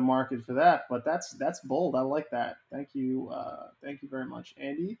come into the market for that. But that's bold. I like that. Thank you very much,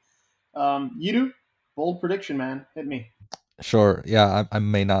 Andy. You do bold prediction, man. Hit me. Sure. Yeah, I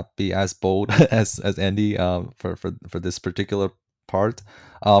may not be as bold as Andy for this particular part.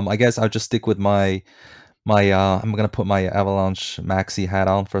 I guess I'll just stick with my I'm gonna put my Avalanche maxi hat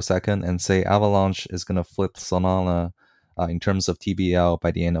on for a second and say Avalanche is gonna flip Solana in terms of TBL by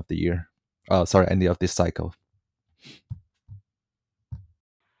the end of the year. Sorry, end of this cycle.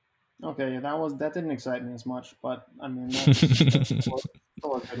 Okay, yeah, that didn't excite me as much, but I mean that's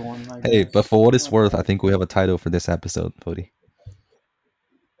still a good one, I Hey, but guess. for what it's worth, I think we have a title for this episode, Cody.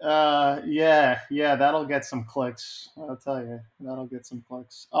 Yeah, that'll get some clicks. I'll tell you, that'll get some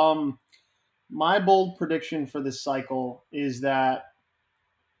clicks. My bold prediction for this cycle is that,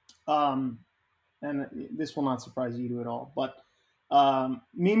 um, and this will not surprise you at all, but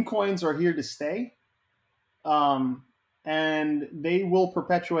meme coins are here to stay, um, and they will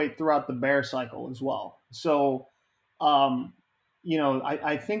perpetuate throughout the bear cycle as well. So, um,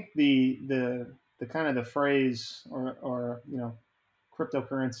 I think the kind of the phrase or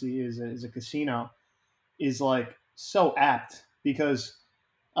cryptocurrency is a casino is like so apt because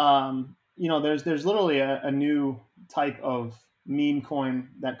there's literally a new type of meme coin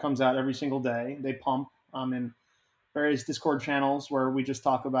that comes out every single day. They pump in various Discord channels where we just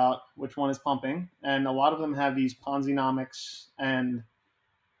talk about which one is pumping, and a lot of them have these Ponzi-nomics, and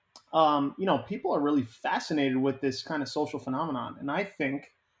people are really fascinated with this kind of social phenomenon, and I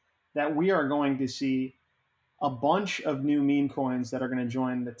think that we are going to see a bunch of new meme coins that are going to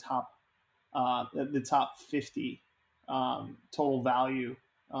join the top the top 50 total value.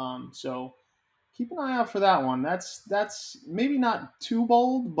 So keep an eye out for that one. That's maybe not too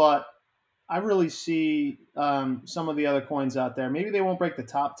bold, but I really see some of the other coins out there. Maybe they won't break the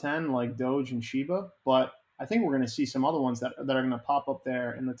top 10 like Doge and Shiba, but I think we're going to see some other ones that are going to pop up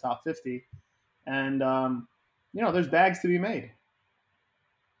there in the top 50. And, there's bags to be made.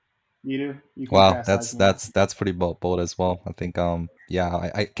 You can Wow, chastise me. that's pretty bold as well. I think I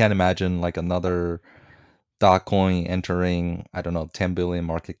can't imagine like another dot coin entering, I don't know, 10 billion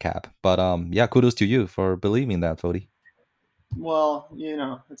market cap. But yeah, kudos to you for believing that, Fody. Well,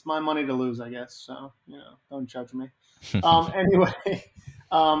 it's my money to lose, I guess. So, don't judge me. Anyway,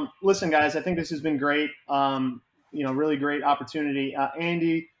 listen, guys, I think this has been great. Really great opportunity.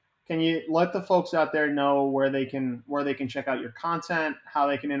 Andy, can you let the folks out there know where they can check out your content, how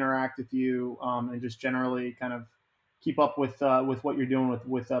they can interact with you, and just generally kind of keep up with what you're doing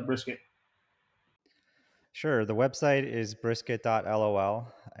with Brisket? Sure. The website is brisket.lol,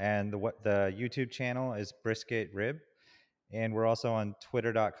 and the YouTube channel is Brisket Rib, and we're also on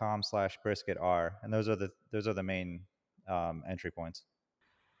twitter.com/brisketr, and those are the main entry points.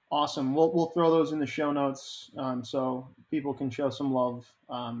 Awesome. We'll throw those in the show notes so people can show some love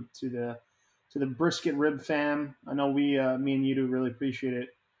to the Brisket Rib fam. I know me and Yudu really appreciate it.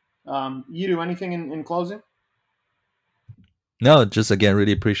 Yudu, anything in closing? No, just again,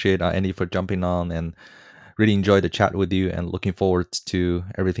 really appreciate Andy for jumping on and really enjoyed the chat with you and looking forward to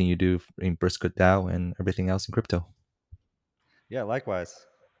everything you do in Brisket DAO and everything else in crypto. Yeah, likewise.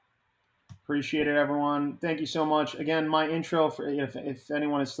 Appreciate it, everyone. Thank you so much. Again, my intro, for if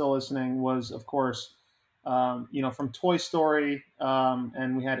anyone is still listening, was, of course, from Toy Story,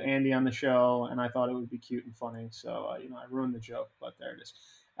 and we had Andy on the show, and I thought it would be cute and funny. So, I ruined the joke, but there it is.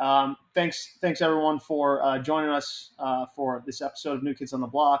 Thanks everyone for joining us for this episode of New Kids on the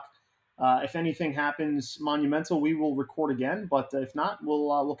Block. If anything happens monumental, we will record again. But if not,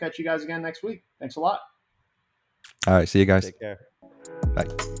 we'll catch you guys again next week. Thanks a lot. All right, see you guys. Take care. Bye.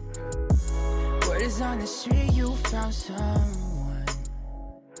 What is on the street? You found someone.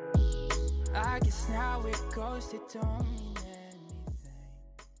 I guess now it goes to don't.